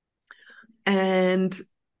 and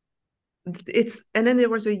and then there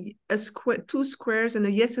was a square, two squares and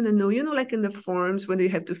a yes and a no, like in the forms when you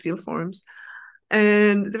have to fill forms.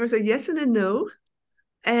 And there was a yes and a no,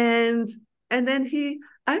 and then he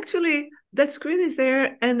actually, that screen is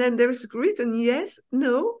there, and then there's written yes,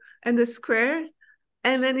 no, and the square,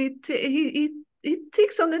 and then he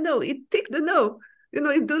ticks on the no, he tick the no, he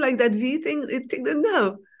do like that V thing, he tick the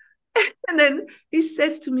no, and then he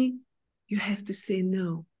says to me, you have to say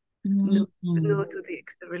no. No, Mm-hmm. no to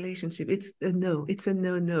the relationship. It's a no. It's a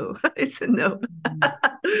no, no. It's a no.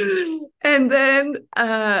 And then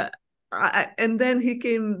and then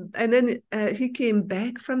he came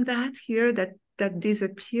back from that here, that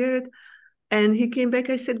disappeared, and he came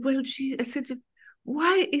back. I said, well, gee, I said,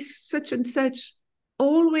 why is such and such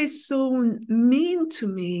always so mean to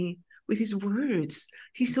me with his words?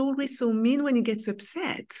 He's always so mean when he gets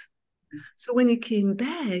upset. So when he came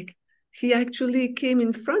back, he actually came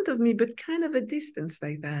in front of me, but kind of a distance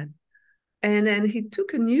like that. And then he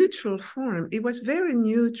took a neutral form. It was very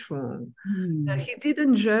neutral. Mm-hmm. He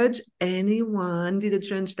didn't judge anyone, didn't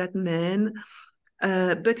judge that man,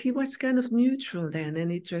 but he was kind of neutral then.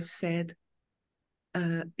 And he just said,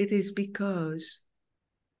 it is because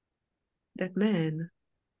that man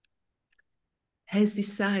has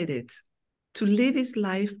decided to live his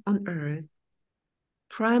life on earth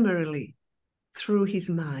primarily through his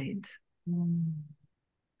mind.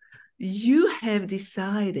 You have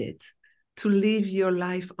decided to live your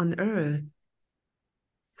life on earth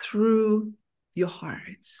through your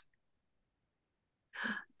heart.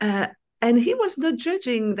 Uh, and he was not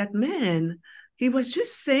judging that man. He was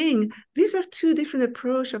just saying, these are two different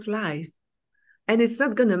approaches of life, and it's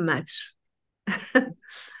not going to match.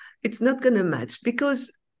 It's not going to match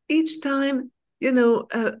because each time,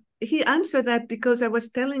 he answered that because I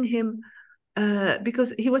was telling him,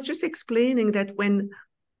 because he was just explaining that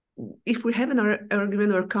if we have an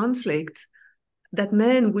argument or conflict, that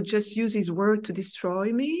man would just use his word to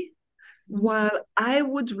destroy me, while I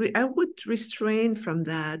would restrain from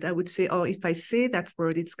that. I would say, oh, if I say that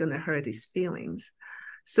word, it's going to hurt his feelings.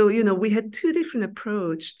 So we had two different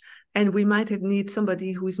approaches, and we might have need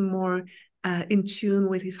somebody who is more in tune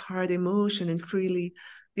with his heart emotion and freely,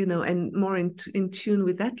 and more in tune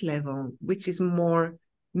with that level, which is more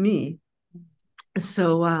me.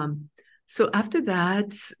 So after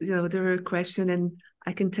that, there were questions, and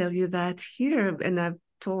I can tell you that here, and I've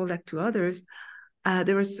told that to others.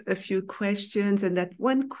 There was a few questions, and that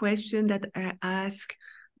one question that I ask,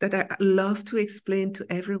 that I love to explain to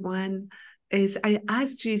everyone, is I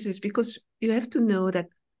asked Jesus, because you have to know that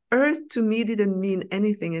Earth to me didn't mean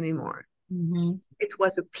anything anymore. Mm-hmm. It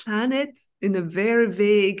was a planet in a very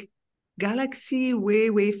vague galaxy, way,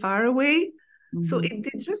 way far away. So Mm-hmm. it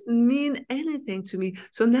did just mean anything to me.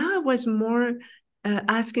 So now I was more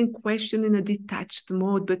asking questions in a detached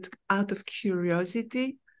mode, but out of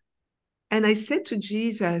curiosity. And I said to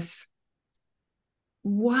Jesus,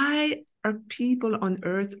 why are people on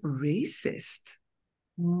earth racist?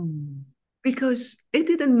 Mm-hmm. Because it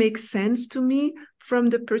didn't make sense to me from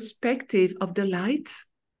the perspective of the light,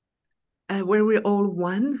 where we're all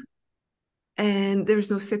one and there's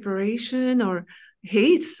no separation or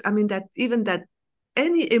hates. I mean, that even that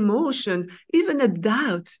any emotion, even a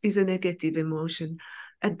doubt, is a negative emotion.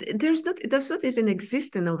 It does not even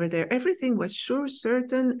exist over there. Everything was sure,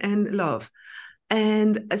 certain, and love.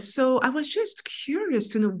 And so I was just curious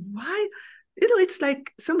to know why, it's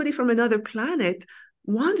like somebody from another planet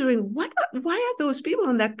wondering why are those people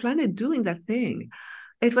on that planet doing that thing?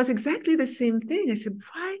 It was exactly the same thing. I said,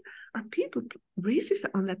 why are people racist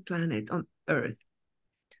on that planet, on Earth?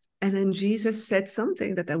 And then Jesus said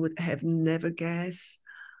something that I would have never guessed.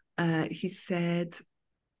 He said,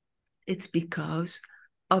 it's because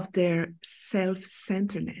of their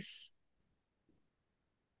self-centeredness.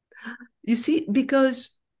 You see,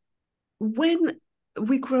 because when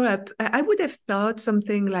we grow up, I would have thought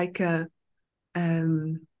something like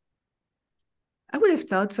um, I would have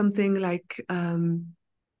thought something like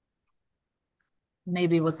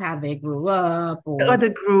Maybe it was how they grew up, or or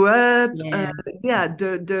they grew up, yeah. yeah,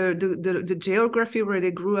 the geography where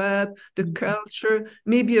they grew up, the Mhm. culture,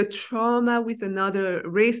 maybe a trauma with another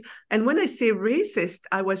race. And when I say racist,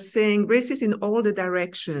 I was saying racist in all the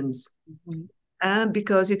directions. Mhm.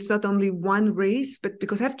 Because it's not only one race, but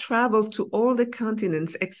because I've traveled to all the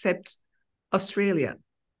continents except Australia.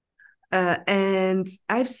 And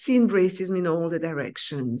I've seen racism in all the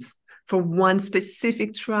directions for one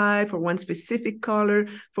specific tribe, for one specific color,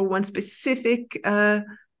 for one specific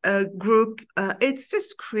group. It's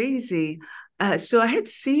just crazy. So I had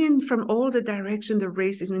seen from all the direction the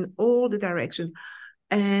racism in all the direction.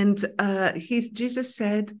 And Jesus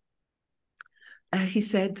said, he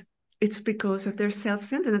said, it's because of their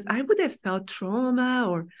self-centeredness. I would have thought trauma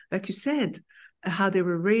or, like you said, how they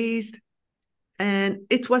were raised. And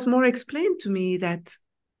it was more explained to me that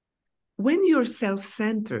when you're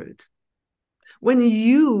self-centered, when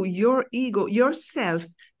your ego, yourself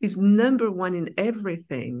is number one in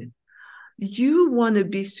everything, you want to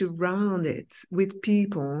be surrounded with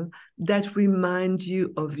people that remind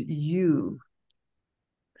you of you,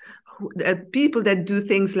 people that do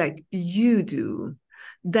things like you do,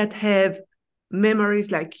 that have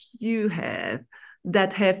memories like you have,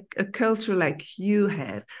 that have a culture like you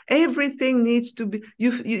have. Everything needs to be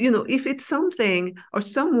if it's something or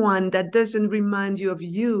someone that doesn't remind you of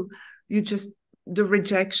you, you just the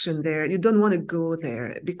rejection there. You don't want to go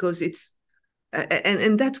there because it's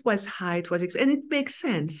and that was how it was, and it makes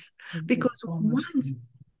sense It makes because so much once sense.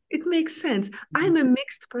 it makes sense. Mhm. I'm a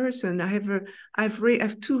mixed person. I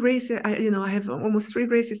have two races. I have almost three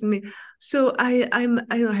races in me. So I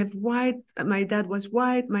have white. My dad was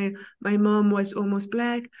white. My mom was almost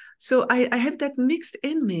black. So I have that mixed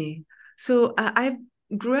in me. So I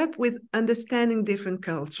grew up with understanding different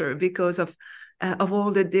culture because of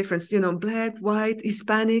all the difference, black, white,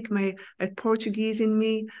 Hispanic, my Portuguese in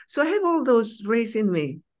me. So I have all those race in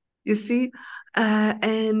me, you see.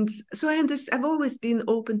 And so I've always been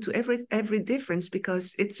open to every difference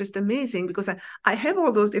because it's just amazing because I have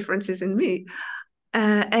all those differences in me.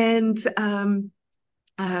 And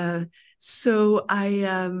uh, so I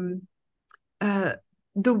uh,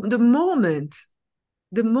 the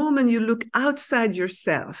moment you look outside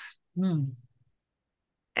yourself Mm.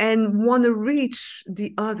 and want to reach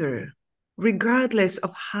the other, regardless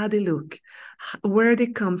of how they look, where they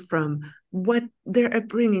come from, what their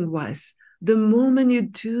upbringing was. The moment you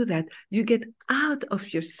do that, you get out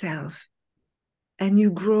of yourself and you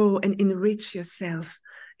grow and enrich yourself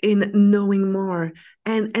in knowing more.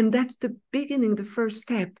 And that's the beginning, the first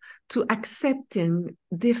step to accepting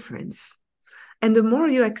difference. And the more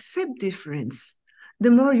you accept difference, the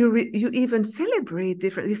more you even celebrate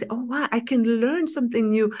difference. You say, "Oh wow, I can learn something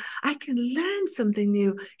new. I can learn something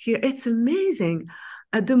new here. It's amazing."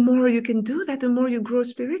 The more you can do that, the more you grow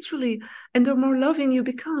spiritually, and the more loving you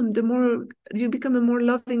become. The more you become a more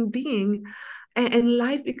loving being, and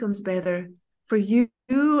life becomes better for you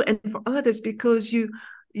and for others because you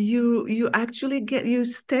actually you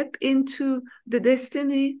step into the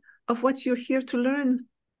destiny of what you're here to learn.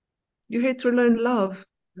 You're here to learn love,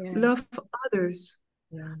 Yeah, love for others,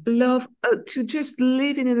 yeah, love to just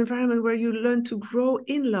live in an environment where you learn to grow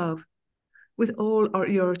in love with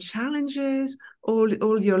your challenges,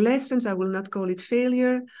 all your lessons. I will not call it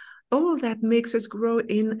failure. All that makes us grow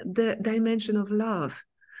in the dimension of love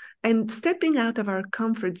and stepping out of our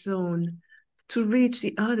comfort zone to reach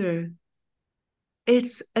the other.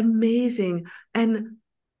 It's amazing. And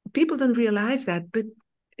people don't realize that, but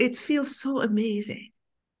it feels so amazing.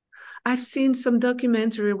 I've seen some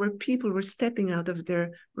documentary where people were stepping out of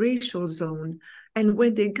their racial zone. And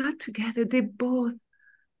when they got together, they both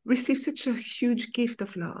received such a huge gift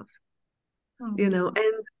of love, oh,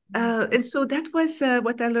 and so that was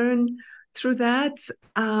what I learned through that.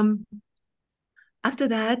 After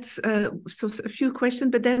that, so a few questions,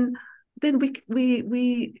 but then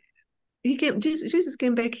we he came. Jesus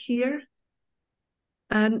came back here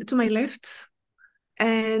and to my left,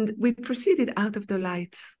 and we proceeded out of the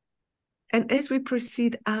light. And as we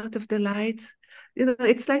proceed out of the light,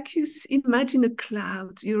 it's like you imagine a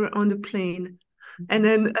cloud. You're on the plane, and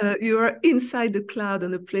then you are inside the cloud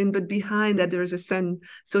on the plane, but behind that there's a sun,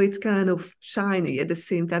 so it's kind of shiny at the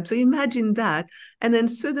same time. So imagine that, and then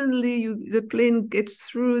suddenly the plane gets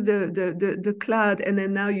through the cloud, and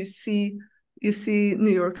then now you see New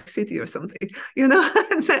York City or something, but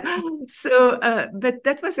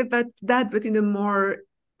that was about that, but in a more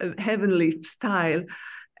heavenly style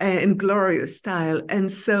and glorious style.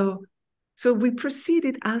 And so we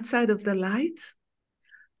proceeded outside of the light.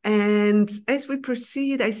 And as we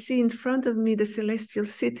proceed, I see in front of me the celestial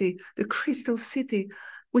city, the crystal city,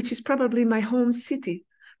 which is probably my home city,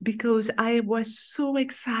 because I was so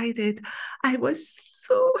excited. I was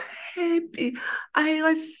so happy. It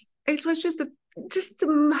was just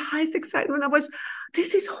the highest excitement.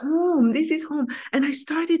 This is home, this is home. And I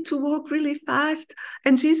started to walk really fast.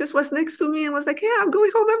 And Jesus was next to me and was like, yeah, I'm going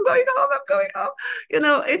home, I'm going home, I'm going home.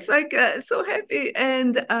 It's like so happy.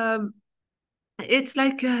 And it's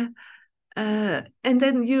like and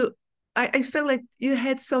then I felt like you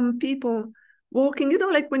had some people walking,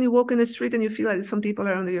 like when you walk in the street and you feel like some people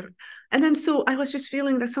around you. And then so I was just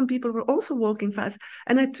feeling that some people were also walking fast.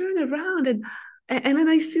 And I turned around and then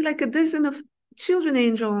I see like a dozen of children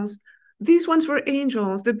angels. These ones were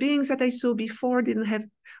angels. The beings that I saw before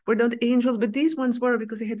were not angels, but these ones were,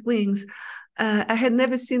 because they had wings. I had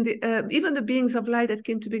never seen even the beings of light that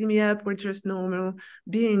came to pick me up were just normal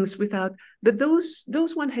beings without, but those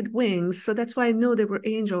one had wings, so that's why I know they were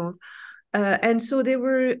angels. And so there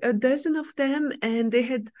were a dozen of them, and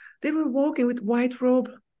they were walking with white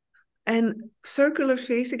robe and circular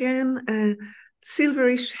face again,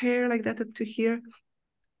 silverish hair like that up to here.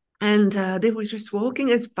 And they were just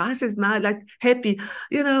walking as fast as mad, like happy.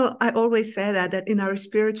 I always say that in our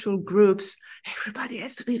spiritual groups, everybody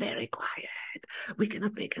has to be very quiet. We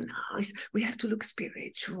cannot make a noise. We have to look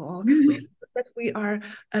spiritual. We have to look that we are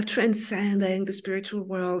transcending the spiritual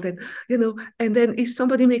world. And then if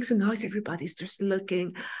somebody makes a noise, everybody's just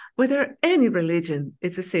looking. Whether any religion,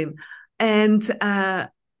 it's the same. And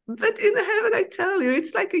but in heaven, I tell you,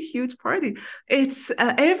 it's like a huge party. It's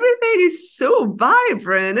everything is so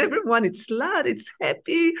vibrant. Everyone is loud. It's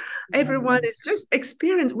happy. Everyone is just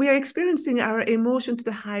We are experiencing our emotion to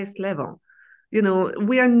the highest level.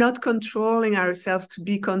 We are not controlling ourselves to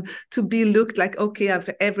be looked like, okay, I have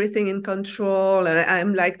everything in control, and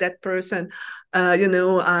I'm like that person.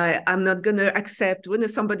 I'm not gonna accept when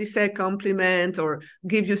somebody say a compliment or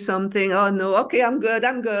give you something. Oh no, okay, I'm good.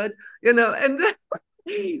 And.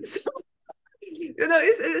 So,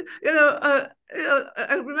 I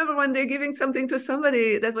remember one day giving something to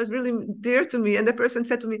somebody that was really dear to me, and the person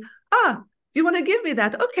said to me, you want to give me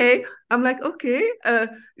that? Okay. I'm like, okay.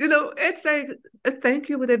 It's like a thank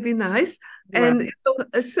you would have been nice. Right.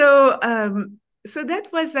 And so that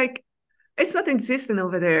was like, it's not existing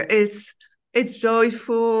over there. It's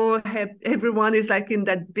joyful. Everyone is like in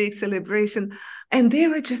that big celebration, and they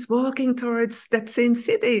were just walking towards that same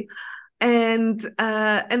city. And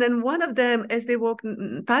then one of them, as they walk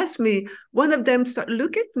past me, one of them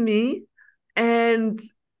look at me and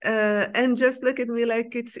just look at me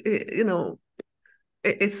like it's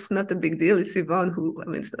it's not a big deal. It's Yvonne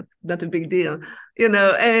it's not a big deal,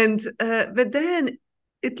 and but then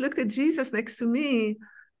it looked at Jesus next to me,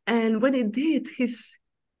 and when it did, his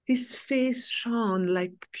face shone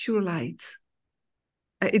like pure light.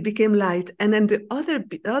 It became light, and then the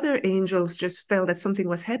other angels just felt that something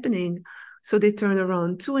was happening, so they turned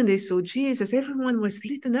around too, and they saw Jesus. Everyone was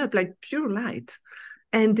lit up like pure light,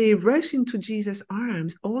 and they rushed into Jesus'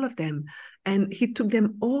 arms, all of them, and he took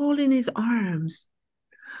them all in his arms.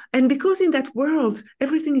 And because in that world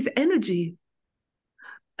everything is energy,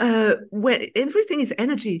 when everything is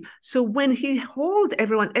energy, so when he hold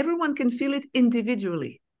everyone can feel it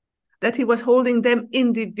individually, that he was holding them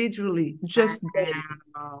individually, just them.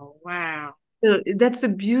 Wow. So that's the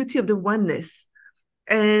beauty of the oneness.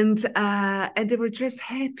 And they were just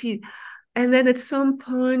happy. And then at some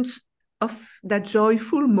point of that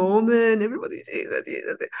joyful moment, everybody, Jesus,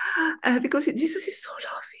 because Jesus is so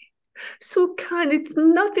loving, so kind. It's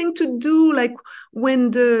nothing to do like when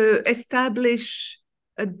the established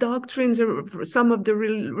doctrines or some of the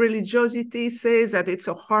religiosity says that it's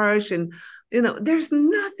so harsh, and there's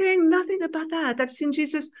nothing about that. I've seen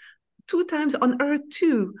Jesus 2 times on earth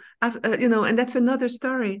too, and that's another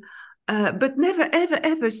story. But never,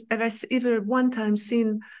 ever one time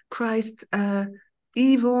seen Christ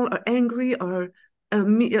evil or angry or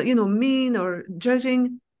mean or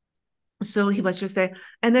judging. So he was just there,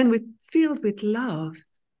 and then filled with love,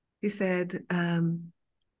 he said,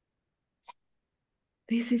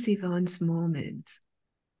 "This is Yvonne's moment.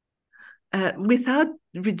 without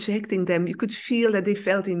rejecting them, you could feel that they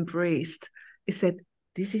felt embraced. He said,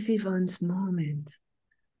 "This is Yvonne's moment.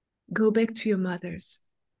 Go back to your mothers."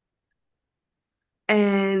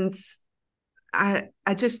 And I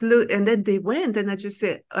just looked, and then they went, and I just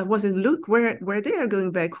said, I wasn't, look where they are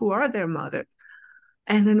going back. Who are their mothers?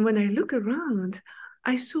 And then when I look around,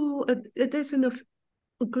 I saw a dozen of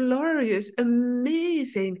glorious,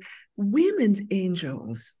 amazing women's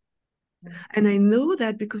angels. And I know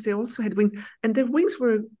that because they also had wings, and their wings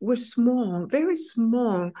were small, very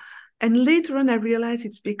small. And later on, I realized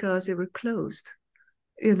it's because they were closed.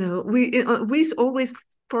 You know, we always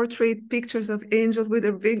portray pictures of angels with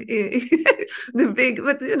a big, the big,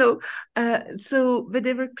 but you know, but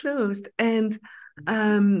they were closed, and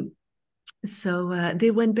so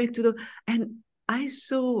they went back to and I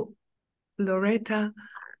saw Loretta.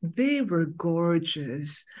 They were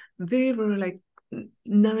gorgeous. They were like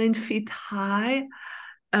 9 feet high,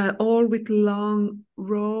 all with long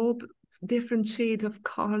robe, different shades of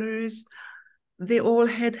colors. They all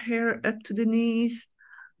had hair up to the knees,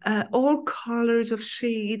 all colors of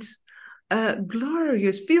shades,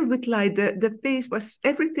 glorious, filled with light. The face was,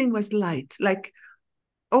 everything was light. Like,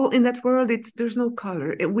 oh, in that world, there's no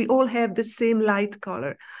color. We all have the same light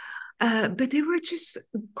color. But they were just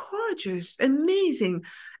gorgeous, amazing,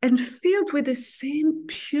 and filled with the same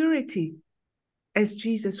purity as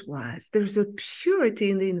Jesus was. There's a purity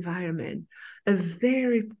in the environment, a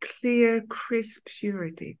very clear, crisp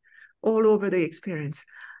purity all over the experience.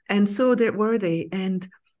 And so there were they, and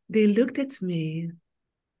they looked at me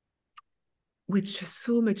with just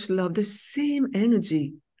so much love, the same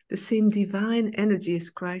energy, the same divine energy as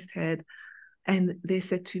Christ had. And they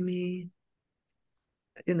said to me,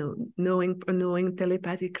 you know, knowing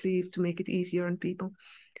telepathically to make it easier on people,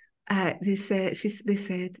 they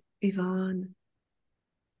said, "Yvonne,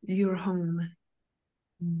 you're home.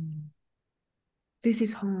 Mm. This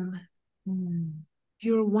is home. Mm.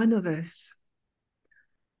 You're one of us.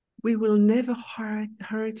 We will never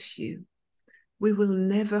hurt you. We will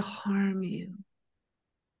never harm you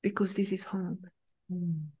because this is home."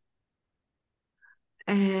 Mm.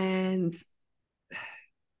 And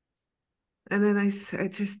then I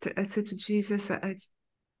said to Jesus,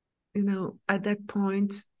 you know, at that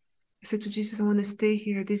point, I said to Jesus, "I want to stay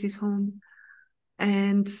here. This is home."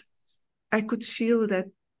 And I could feel that.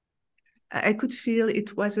 I could feel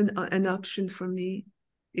it wasn't an option for me.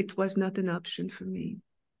 It was not an option for me.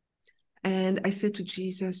 And I said to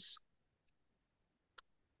Jesus,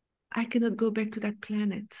 "I cannot go back to that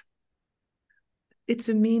planet. It's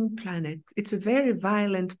a mean planet. It's a very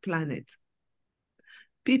violent planet.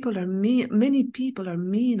 People are mean. Many people are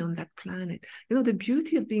mean on that planet. You know, the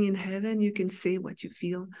beauty of being in heaven, you can say what you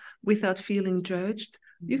feel without feeling judged.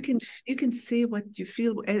 Mm. You can say what you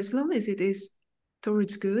feel as long as it is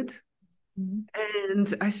towards good." Mm.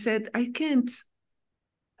 And I said, I can't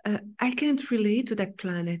relate to that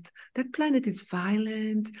planet. That planet is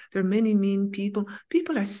violent. There are many mean people.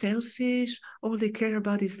 People are selfish. All they care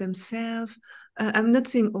about is themselves. I'm not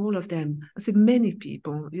saying all of them. I said many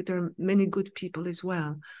people. There are many good people as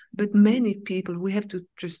well. But many people, we have to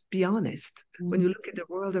just be honest. When you look at the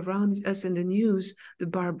world around us in the news, the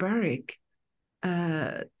barbaric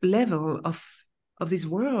level of this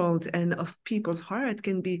world and of people's heart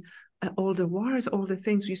can be all the wars, all the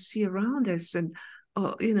things we see around us, and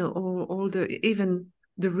you know, all the, even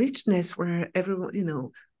the richness where everyone, you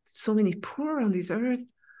know, so many poor on this earth,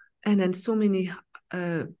 and then so many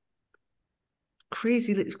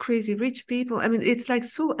crazy rich people. I mean, it's like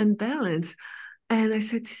so unbalanced. And I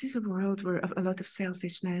said, this is a world where a lot of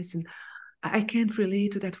selfishness, and I can't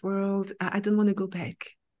relate to that world. I don't want to go back.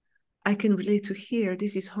 I can relate to here.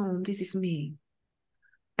 This is home. This is me.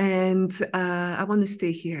 And I want to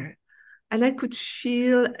stay here. And I could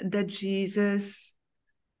feel that Jesus,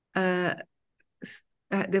 uh,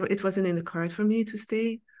 it wasn't in the card for me to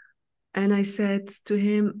stay. And I said to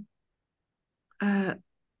him, uh,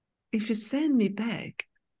 if you send me back,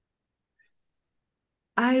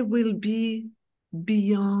 I will be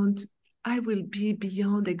beyond, I will be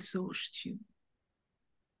beyond exhaustion.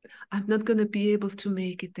 I'm not going to be able to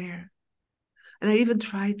make it there. And I even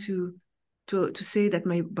tried to say that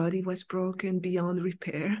my body was broken beyond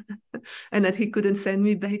repair and that he couldn't send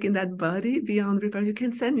me back in that body beyond repair. You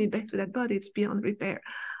can't send me back to that body. It's beyond repair.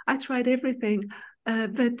 I tried everything,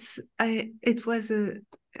 but it was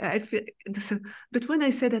I feel, so, but when I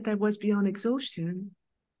said that I was beyond exhaustion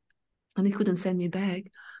and he couldn't send me back,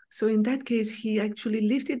 so in that case, he actually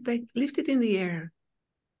lifted in the air.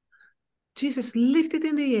 Jesus lifted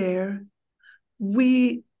in the air.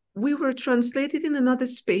 We we were translated in another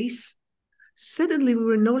space. Suddenly, we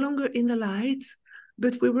were no longer in the light,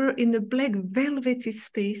 but we were in a black velvety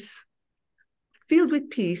space filled with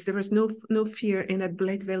peace. There was no fear in that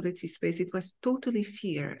black velvety space. It was totally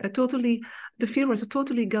fear, the fear was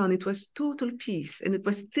totally gone. It was total peace, and it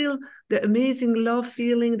was still the amazing love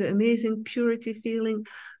feeling, the amazing purity feeling,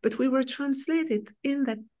 but we were translated in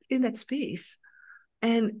that space,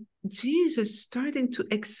 and Jesus starting to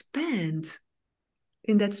expand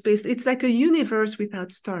in that space. It's like a universe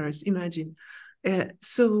without stars, imagine. And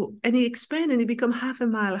he expanded and he become half a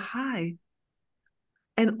mile high,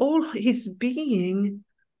 and all his being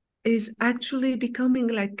is actually becoming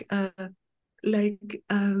like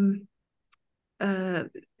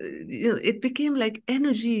it became like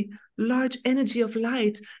energy, large energy of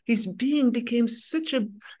light. His being became such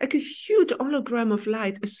like a huge hologram of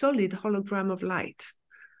light, a solid hologram of light.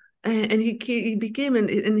 And he became, and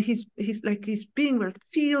his being were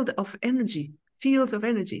fields of energy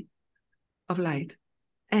of light.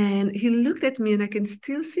 And he looked at me, and I can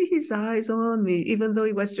still see his eyes on me, even though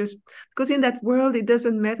it was just because in that world, it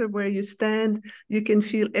doesn't matter where you stand. You can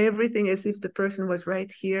feel everything as if the person was right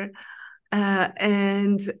here. I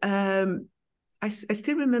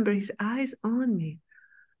still remember his eyes on me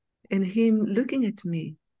and him looking at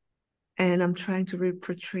me. And I'm trying to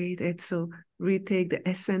portray it, so retake the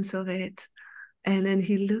essence of it. And then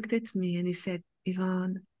he looked at me and he said,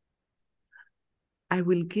 Yvonne, I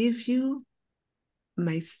will give you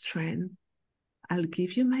my strength. I'll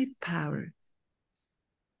give you my power.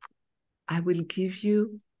 I will give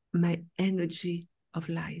you my energy of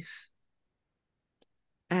life.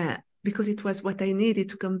 Because it was what I needed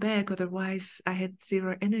to come back. Otherwise, I had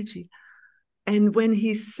zero energy. And when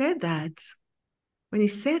he said that,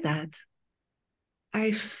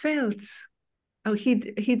 I felt,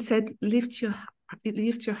 he'd said, lift your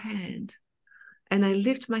hand. And I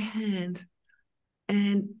lift my hand,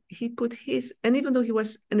 and he put his, and even though he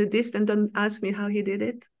was in a distance, don't ask me how he did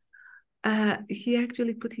it, he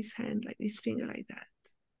actually put his hand, like his finger like that.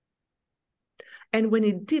 And when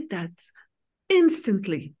he did that,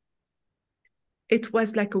 instantly, it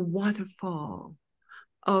was like a waterfall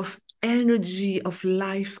of energy, of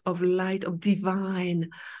life, of light, of divine.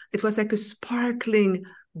 It was like a sparkling,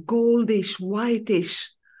 goldish,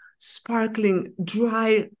 whitish, sparkling,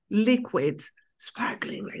 dry liquid,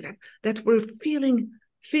 sparkling like that were feeling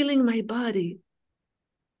my body.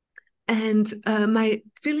 And I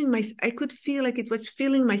could feel like it was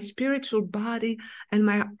filling my spiritual body and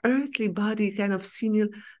my earthly body kind of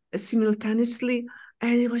simultaneously.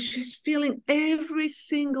 And it was just feeling every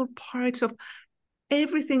single part of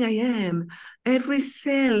everything I am, every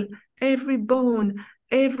cell, every bone,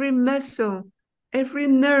 every muscle, every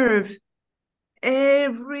nerve,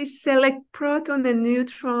 every cell, like proton and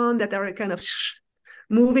neutron that are kind of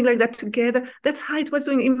moving like that together. That's how it was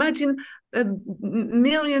doing. Imagine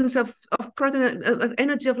millions of proton of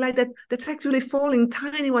energy of light that's actually falling,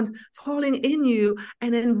 tiny ones falling in you,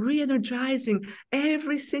 and then re-energizing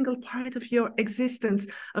every single part of your existence,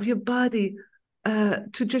 of your body,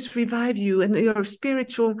 to just revive you and your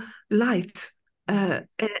spiritual light. And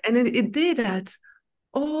it did that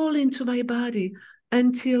all into my body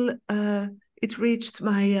until it reached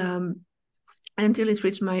my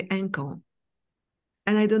ankle.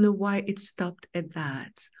 And I don't know why it stopped at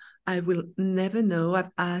that. I will never know. I've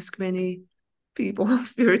asked many people,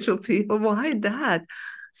 spiritual people, why that?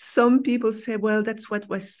 Some people say, well, that's what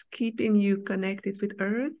was keeping you connected with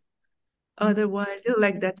Earth. Otherwise,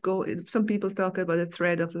 like that go. Some people talk about a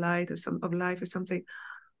thread of light or of life or something.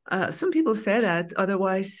 Some people say that.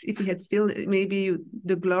 Otherwise, if you had felt it, maybe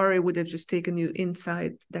the glory would have just taken you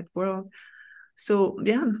inside that world. So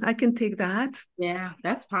yeah, I can take that. Yeah,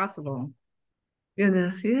 that's possible.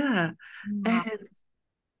 Yeah. Wow. And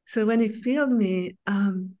so when he filled me,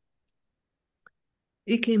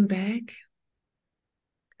 he came back.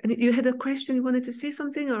 And you had a question, you wanted to say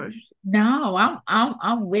something, or No,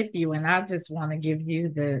 I'm with you, and I just want to give you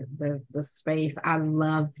the space. I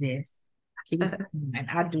love this. Keep going.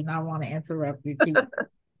 I do not want to interrupt you.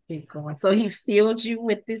 Keep going. So he filled you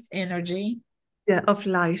with this energy. yeah, of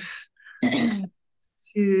life. And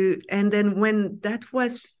then when that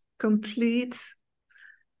was complete,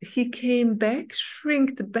 he came back,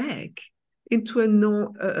 shrinked back into a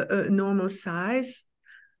normal size.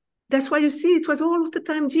 That's why you see it was all of the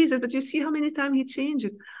time Jesus, but you see how many times he changed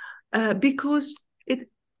it, because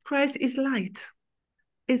Christ is light.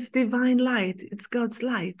 It's divine light. It's God's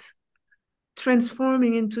light,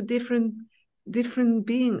 transforming into different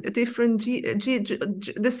being,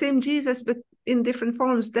 the same Jesus, but in different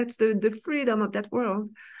forms. That's the freedom of that world.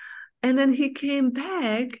 And then he came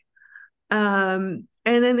back, and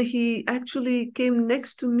then he actually came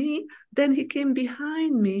next to me. Then he came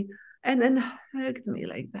behind me, and then hugged me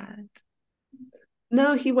like that.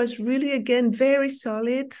 Now he was really again very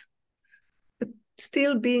solid, but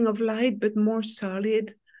still being of light, but more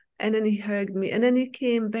solid. And then he hugged me. And then he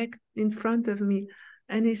came back in front of me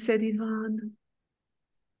and he said, Yvonne,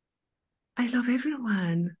 I love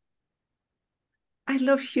everyone. I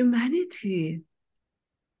love humanity.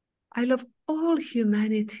 I love all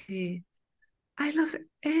humanity. I love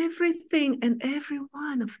everything and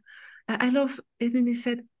everyone. I love, and then he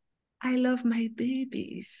said, I love my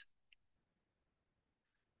babies.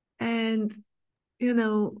 And, you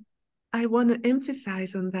know, I want to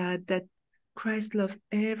emphasize on that Christ loved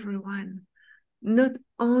everyone, not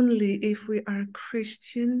only if we are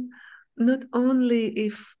Christian, not only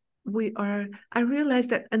if we are, I realized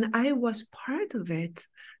that, and I was part of it,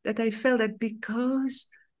 that I felt that because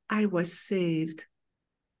I was saved,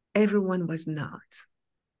 everyone was not.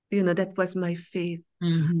 You know, that was my faith.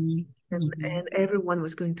 Mm-hmm. And everyone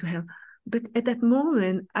was going to hell. But at that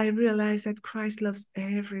moment, I realized that Christ loves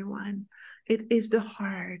everyone. It is the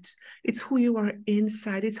heart. It's who you are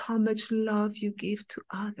inside. It's how much love you give to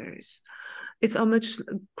others. It's how much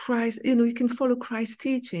Christ, you know, you can follow Christ's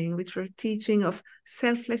teaching, which were teaching of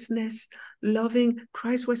selflessness, loving.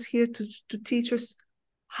 Christ was here to teach us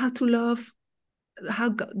how to love, how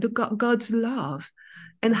God's love,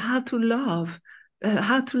 and how to love,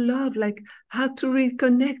 like how to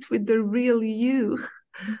reconnect with the real you,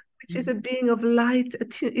 which is a being of light,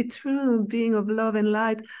 eternal being of love and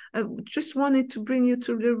light. I just wanted to bring you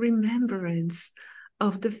to the remembrance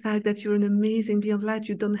of the fact that you're an amazing being of light.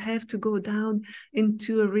 You don't have to go down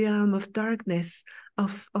into a realm of darkness,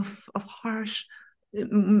 of harsh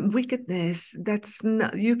wickedness. That's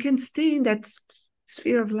not, you can stay in that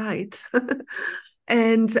sphere of light.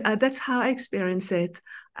 And that's how I experience it.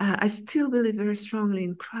 I still believe very strongly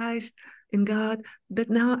in Christ, in God, but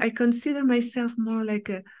now I consider myself more like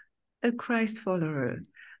a Christ follower,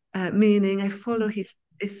 meaning I follow his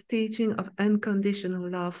teaching of unconditional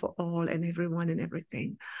love for all and everyone and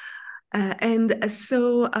everything. And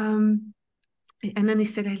then he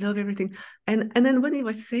said, I love everything. And then when he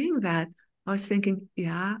was saying that, I was thinking,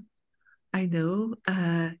 yeah, I know.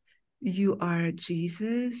 You are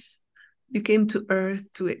Jesus. You came to earth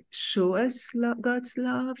to show us God's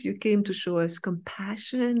love. You came to show us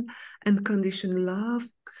compassion and conditional love.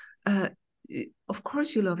 Uh, of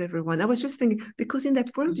course, you love everyone. I was just thinking, because in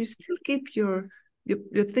that world, you still keep your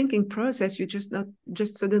thinking process. You're just not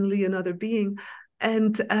just suddenly another being.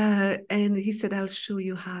 And he said, I'll show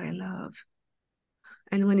you how I love.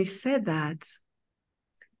 And when he said that,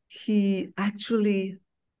 he actually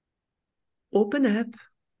opened up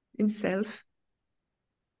himself,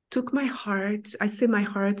 took my heart. I say my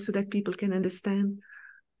heart so that people can understand.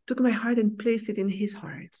 Took my heart and placed it in his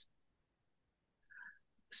heart.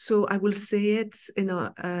 So I will say it in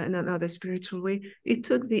another spiritual way. It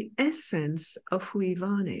took the essence of who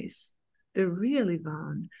Yvonne is, the real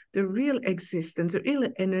Yvonne, the real existence, the real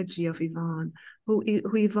energy of Yvonne, who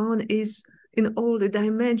Yvonne is in all the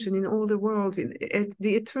dimension, in all the worlds, in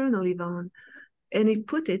the eternal Yvonne. And he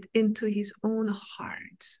put it into his own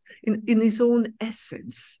heart, in his own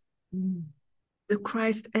essence, the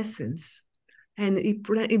Christ essence. And he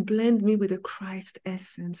blended me with the Christ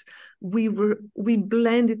essence. We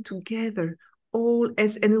blended together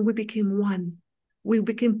and we became one. We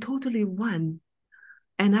became totally one.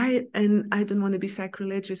 And I don't want to be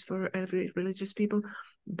sacrilegious for every religious people,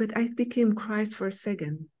 but I became Christ for a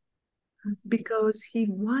second, because he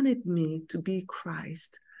wanted me to be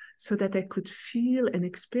Christ so that I could feel and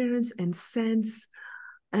experience and sense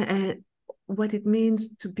uh, what it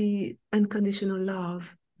means to be unconditional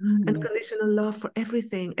love. Unconditional love for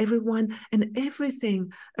everything, everyone, and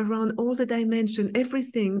everything around all the dimension,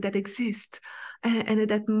 everything that exists. And at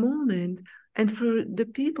that moment, and for the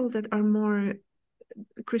people that are more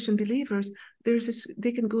Christian believers, there's this,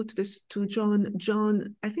 they can go to this, to John,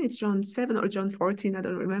 I think it's John 7 or John 14, I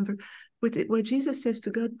don't remember, where Jesus says to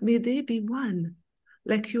God, may they be one,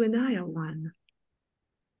 like you and I are one.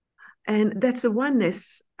 And that's a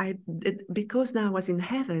oneness. Because now I was in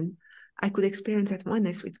heaven, I could experience that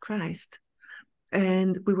oneness with Christ.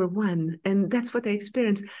 And we were one. And that's what I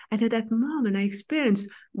experienced. And at that moment, I experienced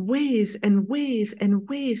waves and waves and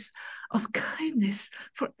waves of kindness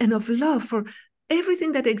and of love for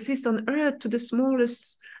everything that exists on earth, to the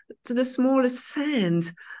smallest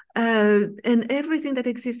sand, and everything that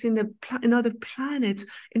exists in other planets,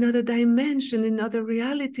 in other dimensions, in other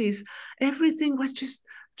realities. Everything was just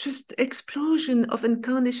explosion of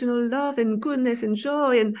unconditional love and goodness and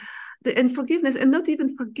joy and forgiveness, and not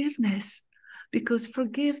even forgiveness, because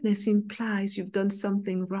forgiveness implies you've done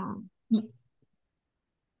something wrong.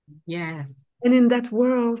 Yes. And in that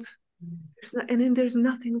world, And then there's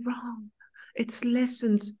nothing wrong. It's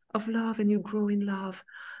lessons of love, and you grow in love.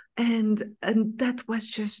 And that was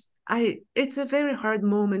just, it's a very hard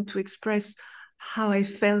moment to express how I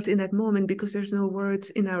felt in that moment, because there's no words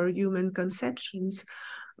in our human conceptions.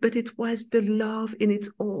 But it was the love in its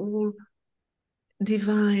all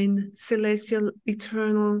divine, celestial,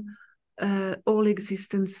 eternal, all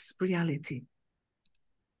existence reality.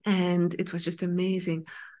 And it was just amazing.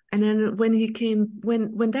 And then when he came,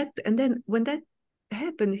 when that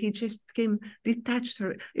happened, he just came, detached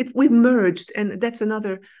her. We merged, and that's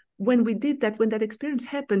another. When we did that, when that experience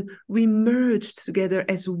happened, we merged together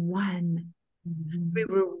as one. Mm-hmm. We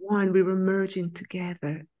were one. We were merging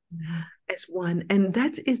together as one, and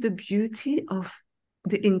that is the beauty of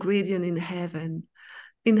the ingredient in heaven.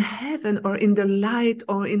 In heaven, or in the light,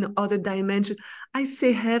 or in other dimension. I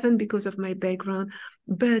say heaven because of my background,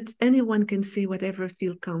 but anyone can say whatever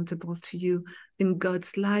feel comfortable to you. In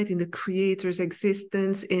God's light, in the creator's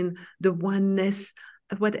existence, in the oneness,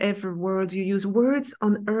 whatever word you use. Words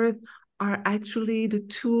on earth are actually the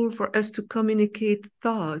tool for us to communicate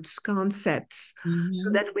thoughts, concepts, so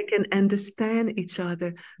Mm-hmm. that we can understand each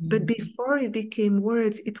other. But Mm-hmm. before it became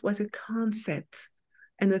words, it was a concept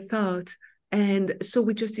and a thought. And so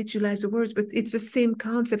we just utilize the words, but it's the same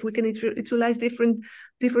concept. We can utilize different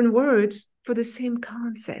words for the same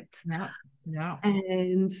concept. Yeah. Yeah.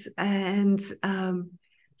 And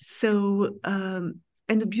so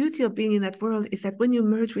and the beauty of being in that world is that when you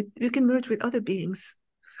can merge with other beings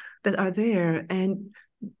that are there, and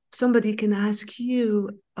somebody can ask you.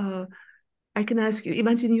 I can ask you.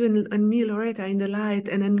 Imagine you and me, Loretta, in the light,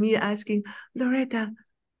 and then me asking Loretta,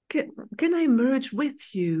 can, can I merge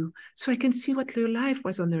with you so I can see what your life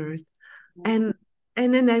was on earth? And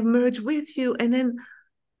and then I merge with you, and then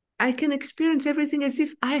I can experience everything as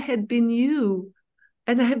if I had been you.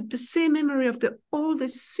 And I have the same memory of all the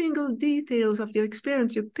single details of your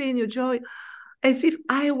experience, your pain, your joy, as if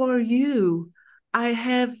I were you. I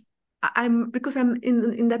have I'm because I'm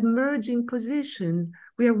in that merging position.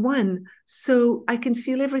 We are one. So I can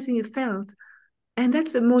feel everything you felt. And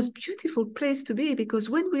that's the most beautiful place to be, because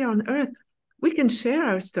when we are on earth, we can share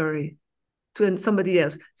our story to somebody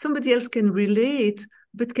else. Somebody else can relate,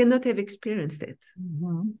 but cannot have experienced it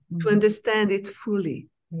Mm-hmm. to Mm-hmm. understand it fully.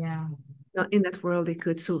 Yeah. Not in that world they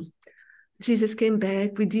could. So Jesus came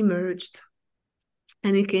back, we demerged,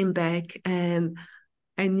 and he came back, and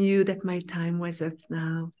I knew that my time was up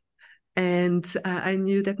now. And I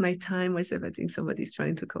knew that my time was up. I think somebody's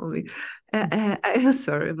trying to call me. I'm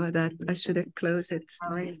sorry about that. I should have closed it. All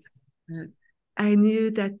right. Uh, I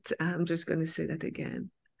knew that, I'm just going to say that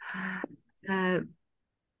again. Uh,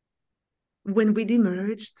 when we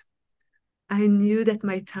demerged, I knew that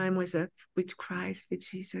my time was up with Christ, with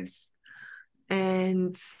Jesus,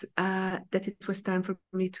 and that it was time for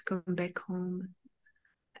me to come back home.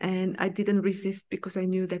 And I didn't resist, because I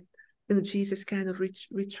knew that, Jesus kind of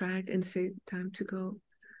retract and say, time to go.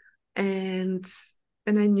 And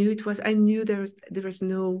I knew there was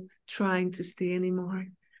no trying to stay anymore. It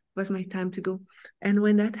was my time to go. And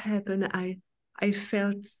when that happened, I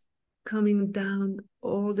felt coming down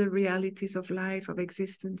all the realities of life, of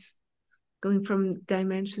existence, going from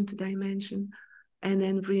dimension to dimension, and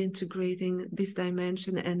then reintegrating this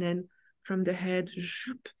dimension, and then from the head,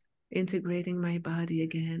 integrating my body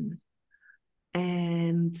again.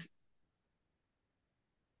 And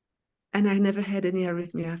I never had any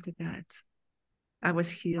arrhythmia after that. I was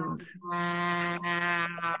healed. Wow.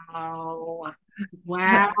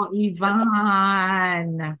 Wow,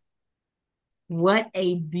 Yvonne. What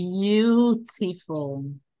a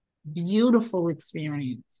beautiful, beautiful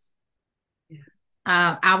experience.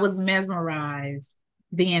 Yeah. I was mesmerized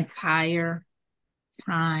the entire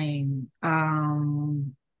time.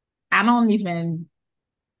 I don't even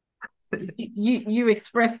you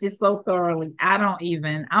expressed it so thoroughly.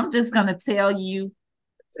 I'm just gonna tell you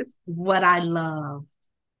what I love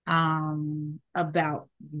about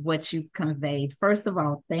what you conveyed. First of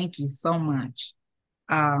all, thank you so much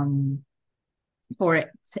um for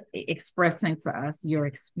expressing to us your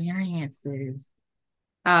experiences.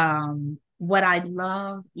 What I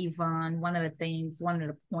love, Yvonne, one of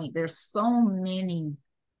the point, there's so many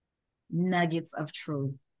nuggets of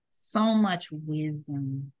truth, so much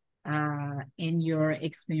wisdom in your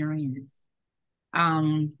experience.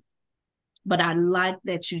 Um, but I like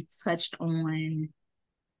that you touched on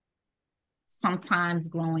sometimes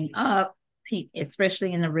growing up,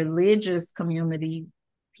 especially in the religious community,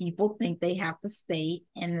 people think they have to stay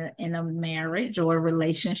in a marriage or a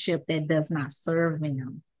relationship that does not serve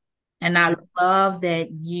them. And I love that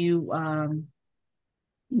you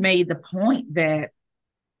made the point that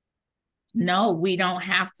No, we don't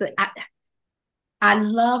have to. I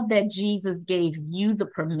love that Jesus gave you the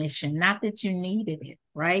permission, not that you needed it,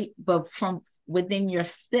 right? But from within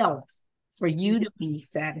yourself, for you to be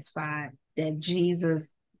satisfied, that Jesus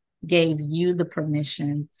gave you the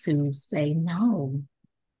permission to say, no,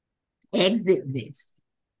 exit this.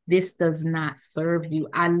 This does not serve you.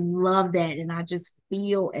 I love that. And I just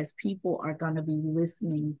feel as people are going to be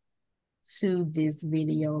listening to this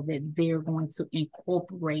video that they're going to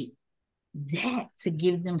incorporate that to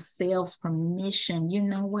give themselves permission. You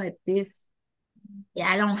know what?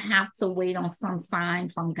 I don't have to wait on some sign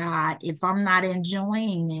from God. If I'm not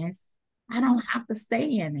enjoying this, I don't have to stay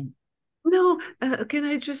in it. No, can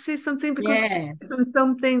I just say something? Because Yes.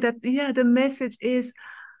 something that, yeah, the message is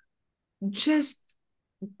just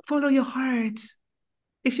follow your heart.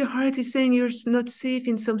 If your heart is saying you're not safe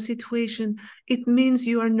in some situation, it means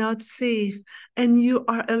you are not safe, and you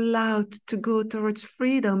are allowed to go towards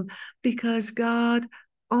freedom, because God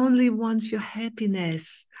only wants your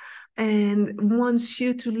happiness and wants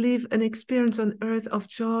you to live an experience on earth of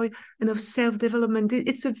joy and of self-development.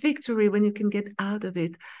 It's a victory when you can get out of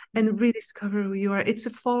it and rediscover who you are. It's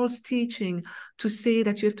a false teaching to say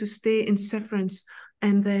that you have to stay in sufferance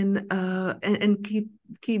and then and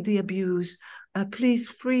keep the abuse. Please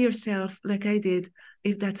free yourself like I did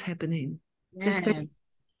if that's happening. Just Yes.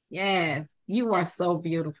 Yes. You are so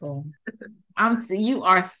beautiful. You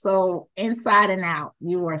are so inside and out.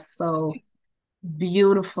 You are so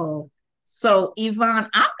beautiful. So, Yvonne,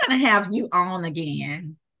 I'm gonna have you on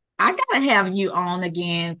again. I gotta have you on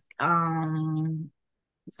again.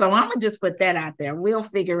 So I'm gonna just put that out there. We'll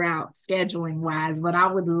figure out scheduling wise, but I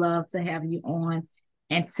would love to have you on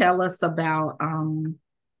and tell us about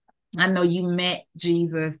I know you met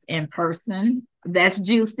Jesus in person. That's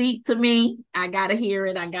juicy to me. I gotta hear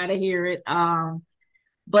it. I gotta hear it.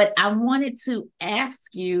 But I wanted to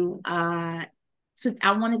ask you, I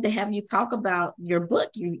wanted to have you talk about your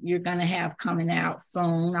book you're going to have coming out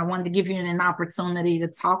soon. I wanted to give you an opportunity to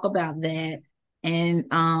talk about that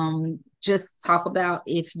and just talk about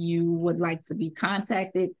if you would like to be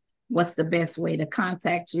contacted, what's the best way to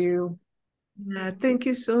contact you. Yeah, thank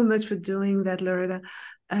you so much for doing that, Loretta.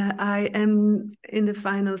 I am in the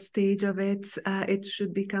final stage of it. It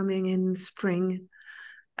should be coming in spring.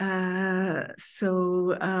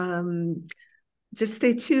 So just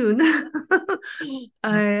stay tuned.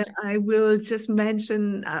 I will just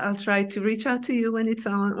mention, I'll try to reach out to you when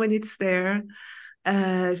it's there.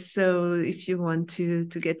 So if you want to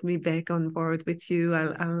get me back on board with you,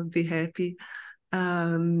 I'll be happy.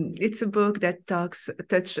 It's a book that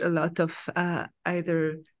touch a lot of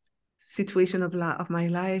either situation of my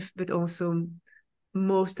life, but also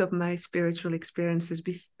most of my spiritual experiences,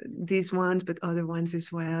 these ones, but other ones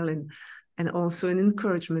as well, and also an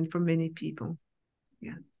encouragement for many people.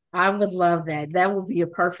 Yeah. I would love that. That would be a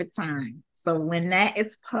perfect time. So when that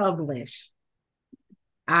is published,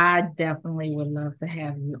 I definitely would love to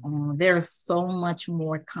have you on. There's so much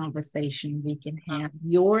more conversation we can have.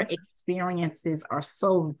 Your experiences are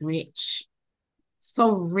so rich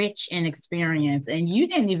in experience. And you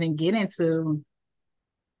didn't even get into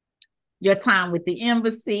your time with the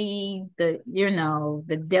embassy, the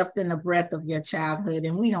depth and the breadth of your childhood.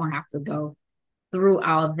 And we don't have to go through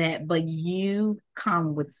all that, but you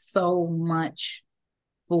come with so much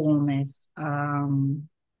fullness. And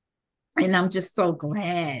I'm just so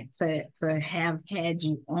glad to have had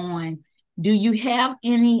you on. Do you have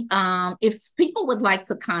any if people would like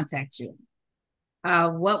to contact you,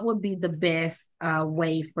 what would be the best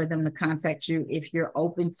way for them to contact you if you're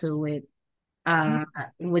open to it?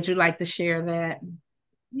 Would you like to share that?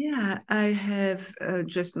 Yeah, I have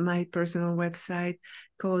just my personal website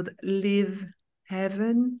called Live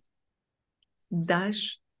Heaven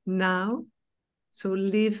dash now. So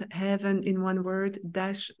live heaven in one word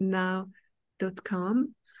dash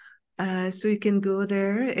now.com. So you can go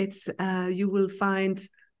there. It's you will find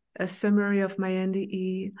a summary of my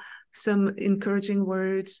NDE, some encouraging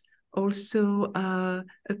words, also a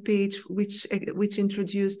page which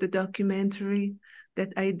introduced the documentary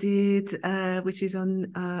that I did, which is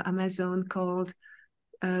on Amazon, called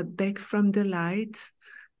Back from the Light,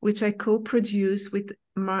 which I co-produced with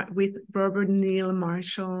Robert Neil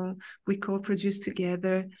Marshall. We co-produced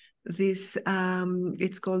together this.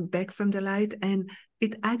 It's called Back from the Light, and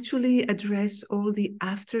it actually addressed all the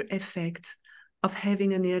after effects of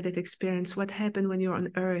having a near-death experience. What happened when you're on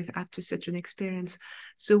Earth after such an experience?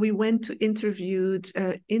 So we went to interviewed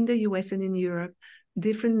in the US and in Europe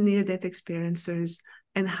different near-death experiencers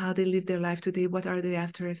and how they live their life today, what are the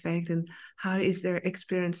after effects, and how is their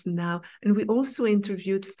experience now. And we also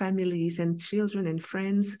interviewed families and children and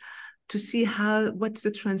friends to see what's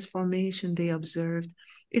the transformation they observed.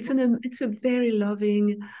 It's a very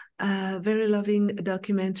loving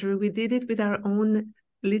documentary. We did it with our own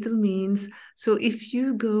little means. So if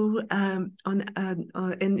you go and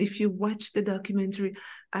if you watch the documentary,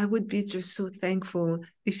 I would be just so thankful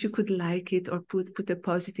if you could like it or put a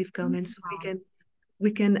positive comment, so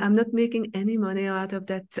we can. I'm not making any money out of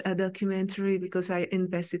that documentary because I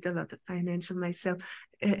invested a lot of financial myself,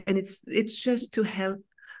 and it's just to help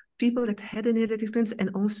people that had a near-death experience,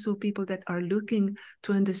 and also people that are looking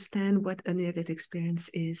to understand what a near-death experience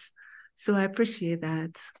is. So I appreciate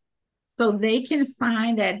that. So they can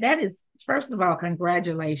find that. That is, first of all,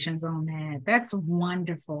 congratulations on that. That's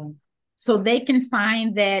wonderful. So they can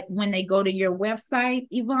find that when they go to your website,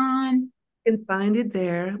 Yvonne? You can find it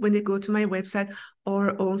there when they go to my website,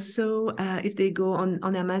 or also if they go on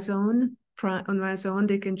Amazon,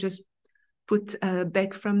 they can just put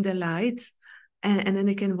Back from the Light, and then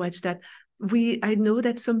they can watch that. I know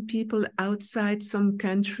that some people outside some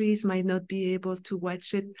countries might not be able to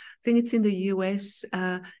watch it. I think it's in the US,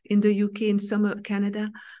 in the UK, in some of Canada,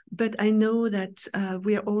 but I know that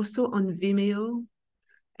we are also on Vimeo,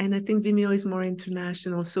 and I think Vimeo is more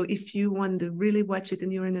international. So if you want to really watch it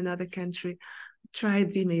and you're in another country, try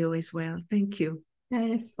Vimeo as well. Thank you. That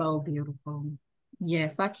is so beautiful.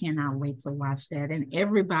 Yes, I cannot wait to watch that. And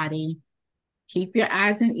everybody, keep your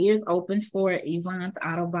eyes and ears open for Yvonne's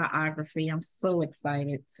autobiography. I'm so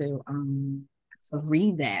excited to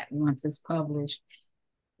read that once it's published.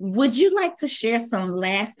 Would you like to share some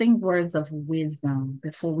lasting words of wisdom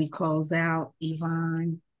before we close out,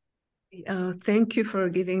 Yvonne? Thank you for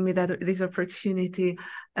giving me this opportunity.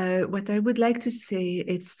 What I would like to say,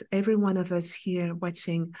 it's every one of us here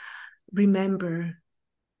watching, remember,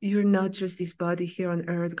 you're not just this body here on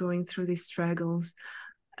earth going through these struggles.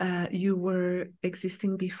 You were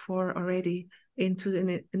existing before already into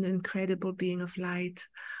an incredible being of light.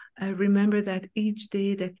 Remember that each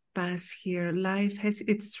day that passes here, life has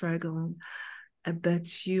its struggle,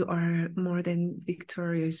 but you are more than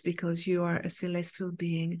victorious because you are a celestial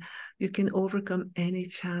being. You can overcome any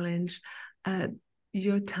challenge.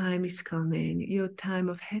 Your time is coming, your time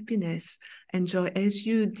of happiness and joy, as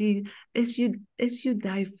you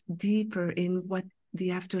dive deeper in what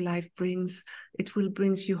the afterlife brings. It will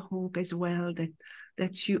bring you hope as well,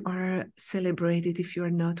 that you are celebrated if you are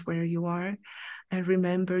not where you are.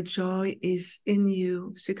 Remember, joy is in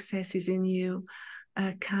you, success is in you,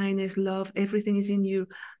 kindness, love, everything is in you.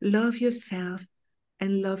 Love yourself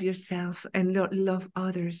and love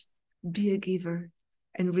others. Be a giver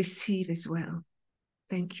and receive as well.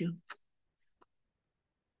 Thank you.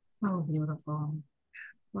 So beautiful.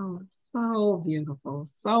 Oh, so beautiful.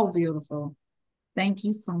 So beautiful. Thank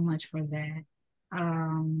you so much for that.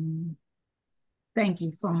 Thank you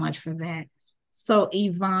so much for that. So,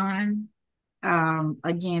 Yvonne,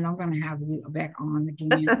 again, I'm going to have you back on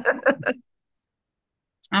again.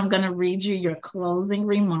 I'm going to read you your closing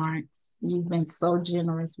remarks. You've been so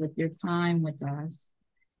generous with your time with us.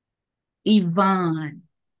 Yvonne,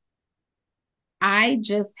 I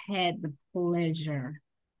just had the pleasure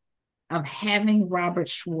of having Robert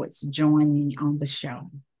Schwartz join me on the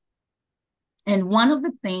show. And one of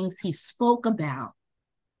the things he spoke about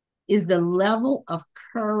is the level of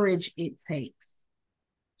courage it takes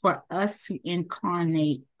for us to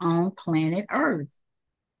incarnate on planet Earth.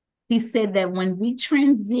 He said that when we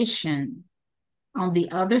transition on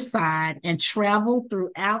the other side and travel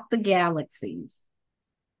throughout the galaxies,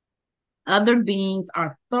 other beings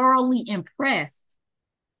are thoroughly impressed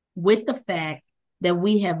with the fact that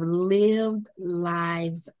we have lived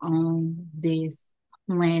lives on this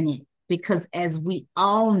planet. Because as we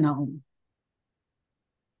all know,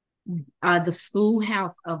 the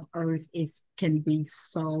schoolhouse of Earth can be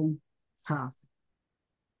so tough.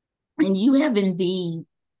 And you have indeed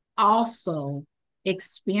also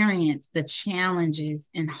experienced the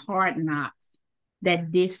challenges and hard knocks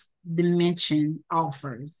that this dimension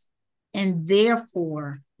offers. And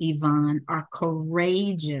therefore, Yvonne, are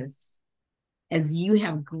courageous as you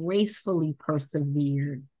have gracefully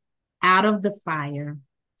persevered out of the fire,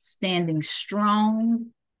 standing strong,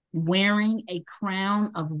 wearing a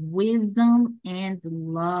crown of wisdom and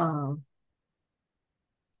love.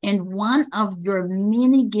 And one of your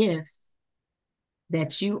many gifts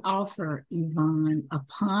that you offer, Yvonne,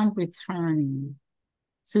 upon returning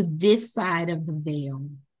to this side of the veil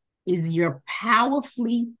is your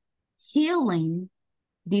powerfully healing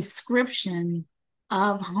description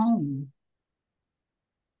of home.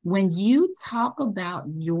 When you talk about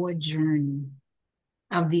your journey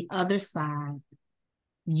of the other side,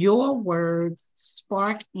 your words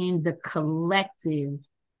spark in the collective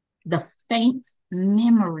the faint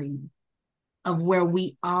memory of where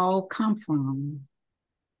we all come from.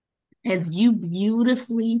 As you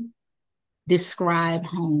beautifully describe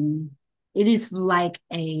home, it is like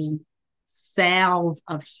a salve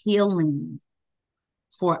of healing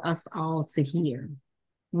for us all to hear.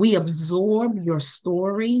 We absorb your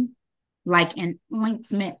story like an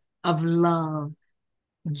ointment of love,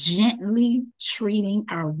 gently treating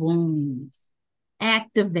our wounds,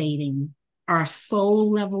 activating our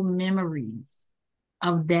soul level memories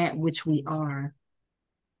of that which we are.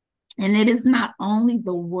 And it is not only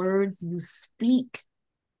the words you speak,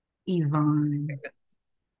 Yvonne,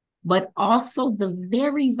 but also the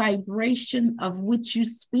very vibration of which you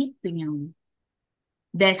speak them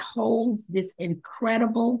that holds this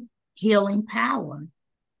incredible healing power.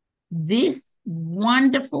 This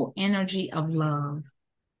wonderful energy of love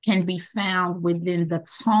can be found within the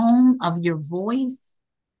tone of your voice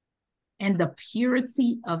and the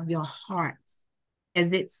purity of your heart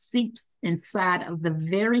as it seeps inside of the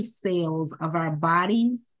very cells of our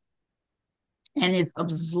bodies and is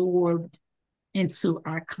absorbed into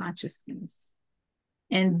our consciousness.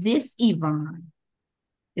 And this, Yvonne,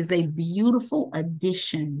 is a beautiful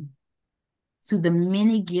addition to the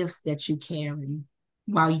many gifts that you carry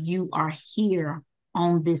while you are here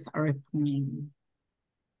on this earth plane.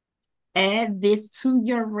 Add this to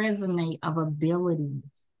your resume of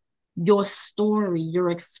abilities. Your story, your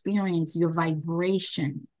experience, your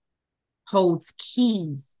vibration holds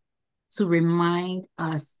keys to remind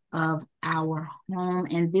us of our home.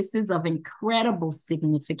 And this is of incredible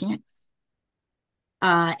significance,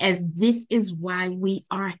 as this is why we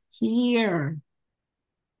are here.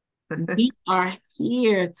 We are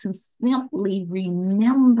here to simply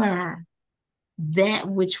remember that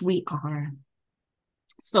which we are.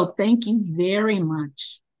 So thank you very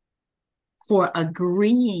much for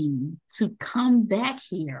agreeing to come back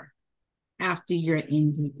here after your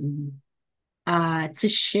NDE, to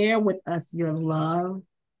share with us your love,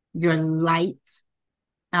 your light.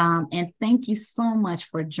 And thank you so much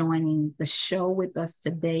for joining the show with us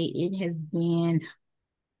today.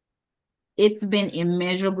 It's been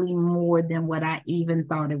immeasurably more than what I even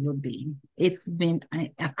thought it would be. It's been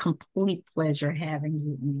a complete pleasure having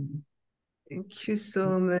you in. Thank you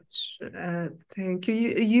so much. Thank you.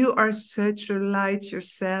 You are such a light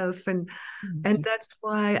yourself, and that's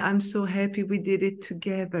why I'm so happy we did it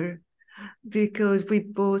together, because we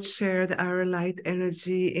both shared our light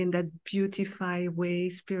energy in that beautify way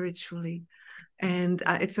spiritually, and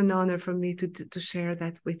it's an honor for me to share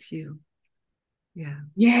that with you. Yeah.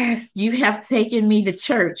 Yes, you have taken me to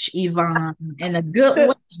church, Yvonne, in a good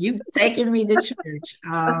way. You've taken me to church.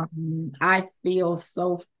 I feel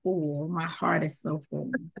so full. My heart is so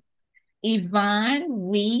full. Yvonne,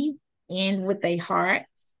 we end with a heart.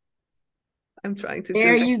 I'm trying to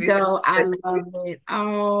There do you that. go. I love it.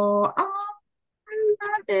 Oh, I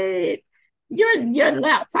love it. Your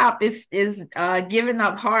laptop is giving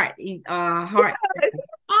up heart. Heart.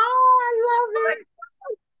 Oh, I love it.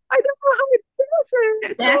 I don't know how it does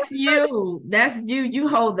it. That's you. That's you. You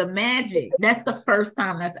hold the magic. That's the first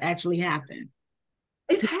time that's actually happened.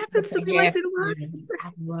 It happens to me Yes, once in a while. yes, It's I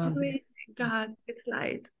love it. amazing. God, it's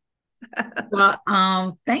light.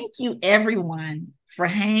 Well, thank you everyone for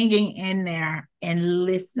hanging in there and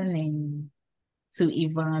listening to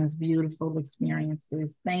Yvonne's beautiful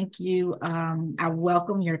experiences. Thank you. I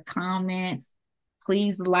welcome your comments.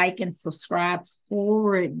 Please like and subscribe,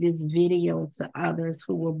 forward this video to others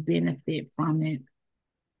who will benefit from it.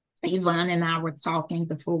 Yvonne and I were talking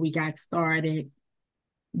before we got started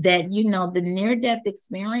that, the near-death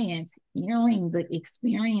experience, hearing the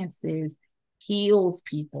experiences heals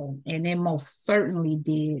people. And it most certainly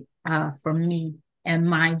did for me and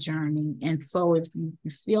my journey. And so if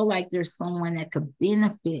you feel like there's someone that could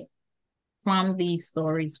benefit from these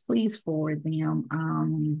stories, please forward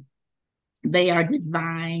them. They are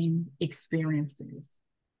divine experiences.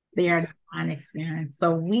 They are divine experience.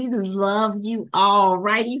 So we love you all,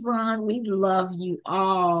 right, Yvonne? We love you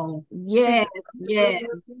all. Yes, yes.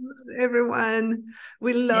 Everyone,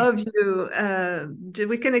 we love you.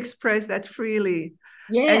 We can express that freely.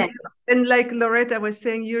 Yes. And like Loretta was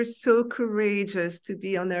saying, you're so courageous to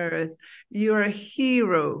be on earth. You're a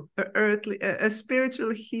hero, a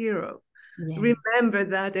spiritual hero. Yes. Remember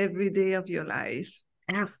that every day of your life.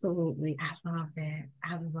 Absolutely. I love that.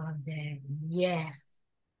 I love that. Yes.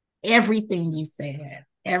 Everything you said.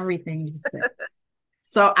 Everything you said.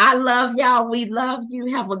 So I love y'all. We love you.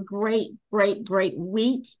 Have a great, great, great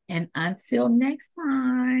week. And until next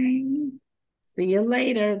time, see you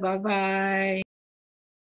later. Bye-bye.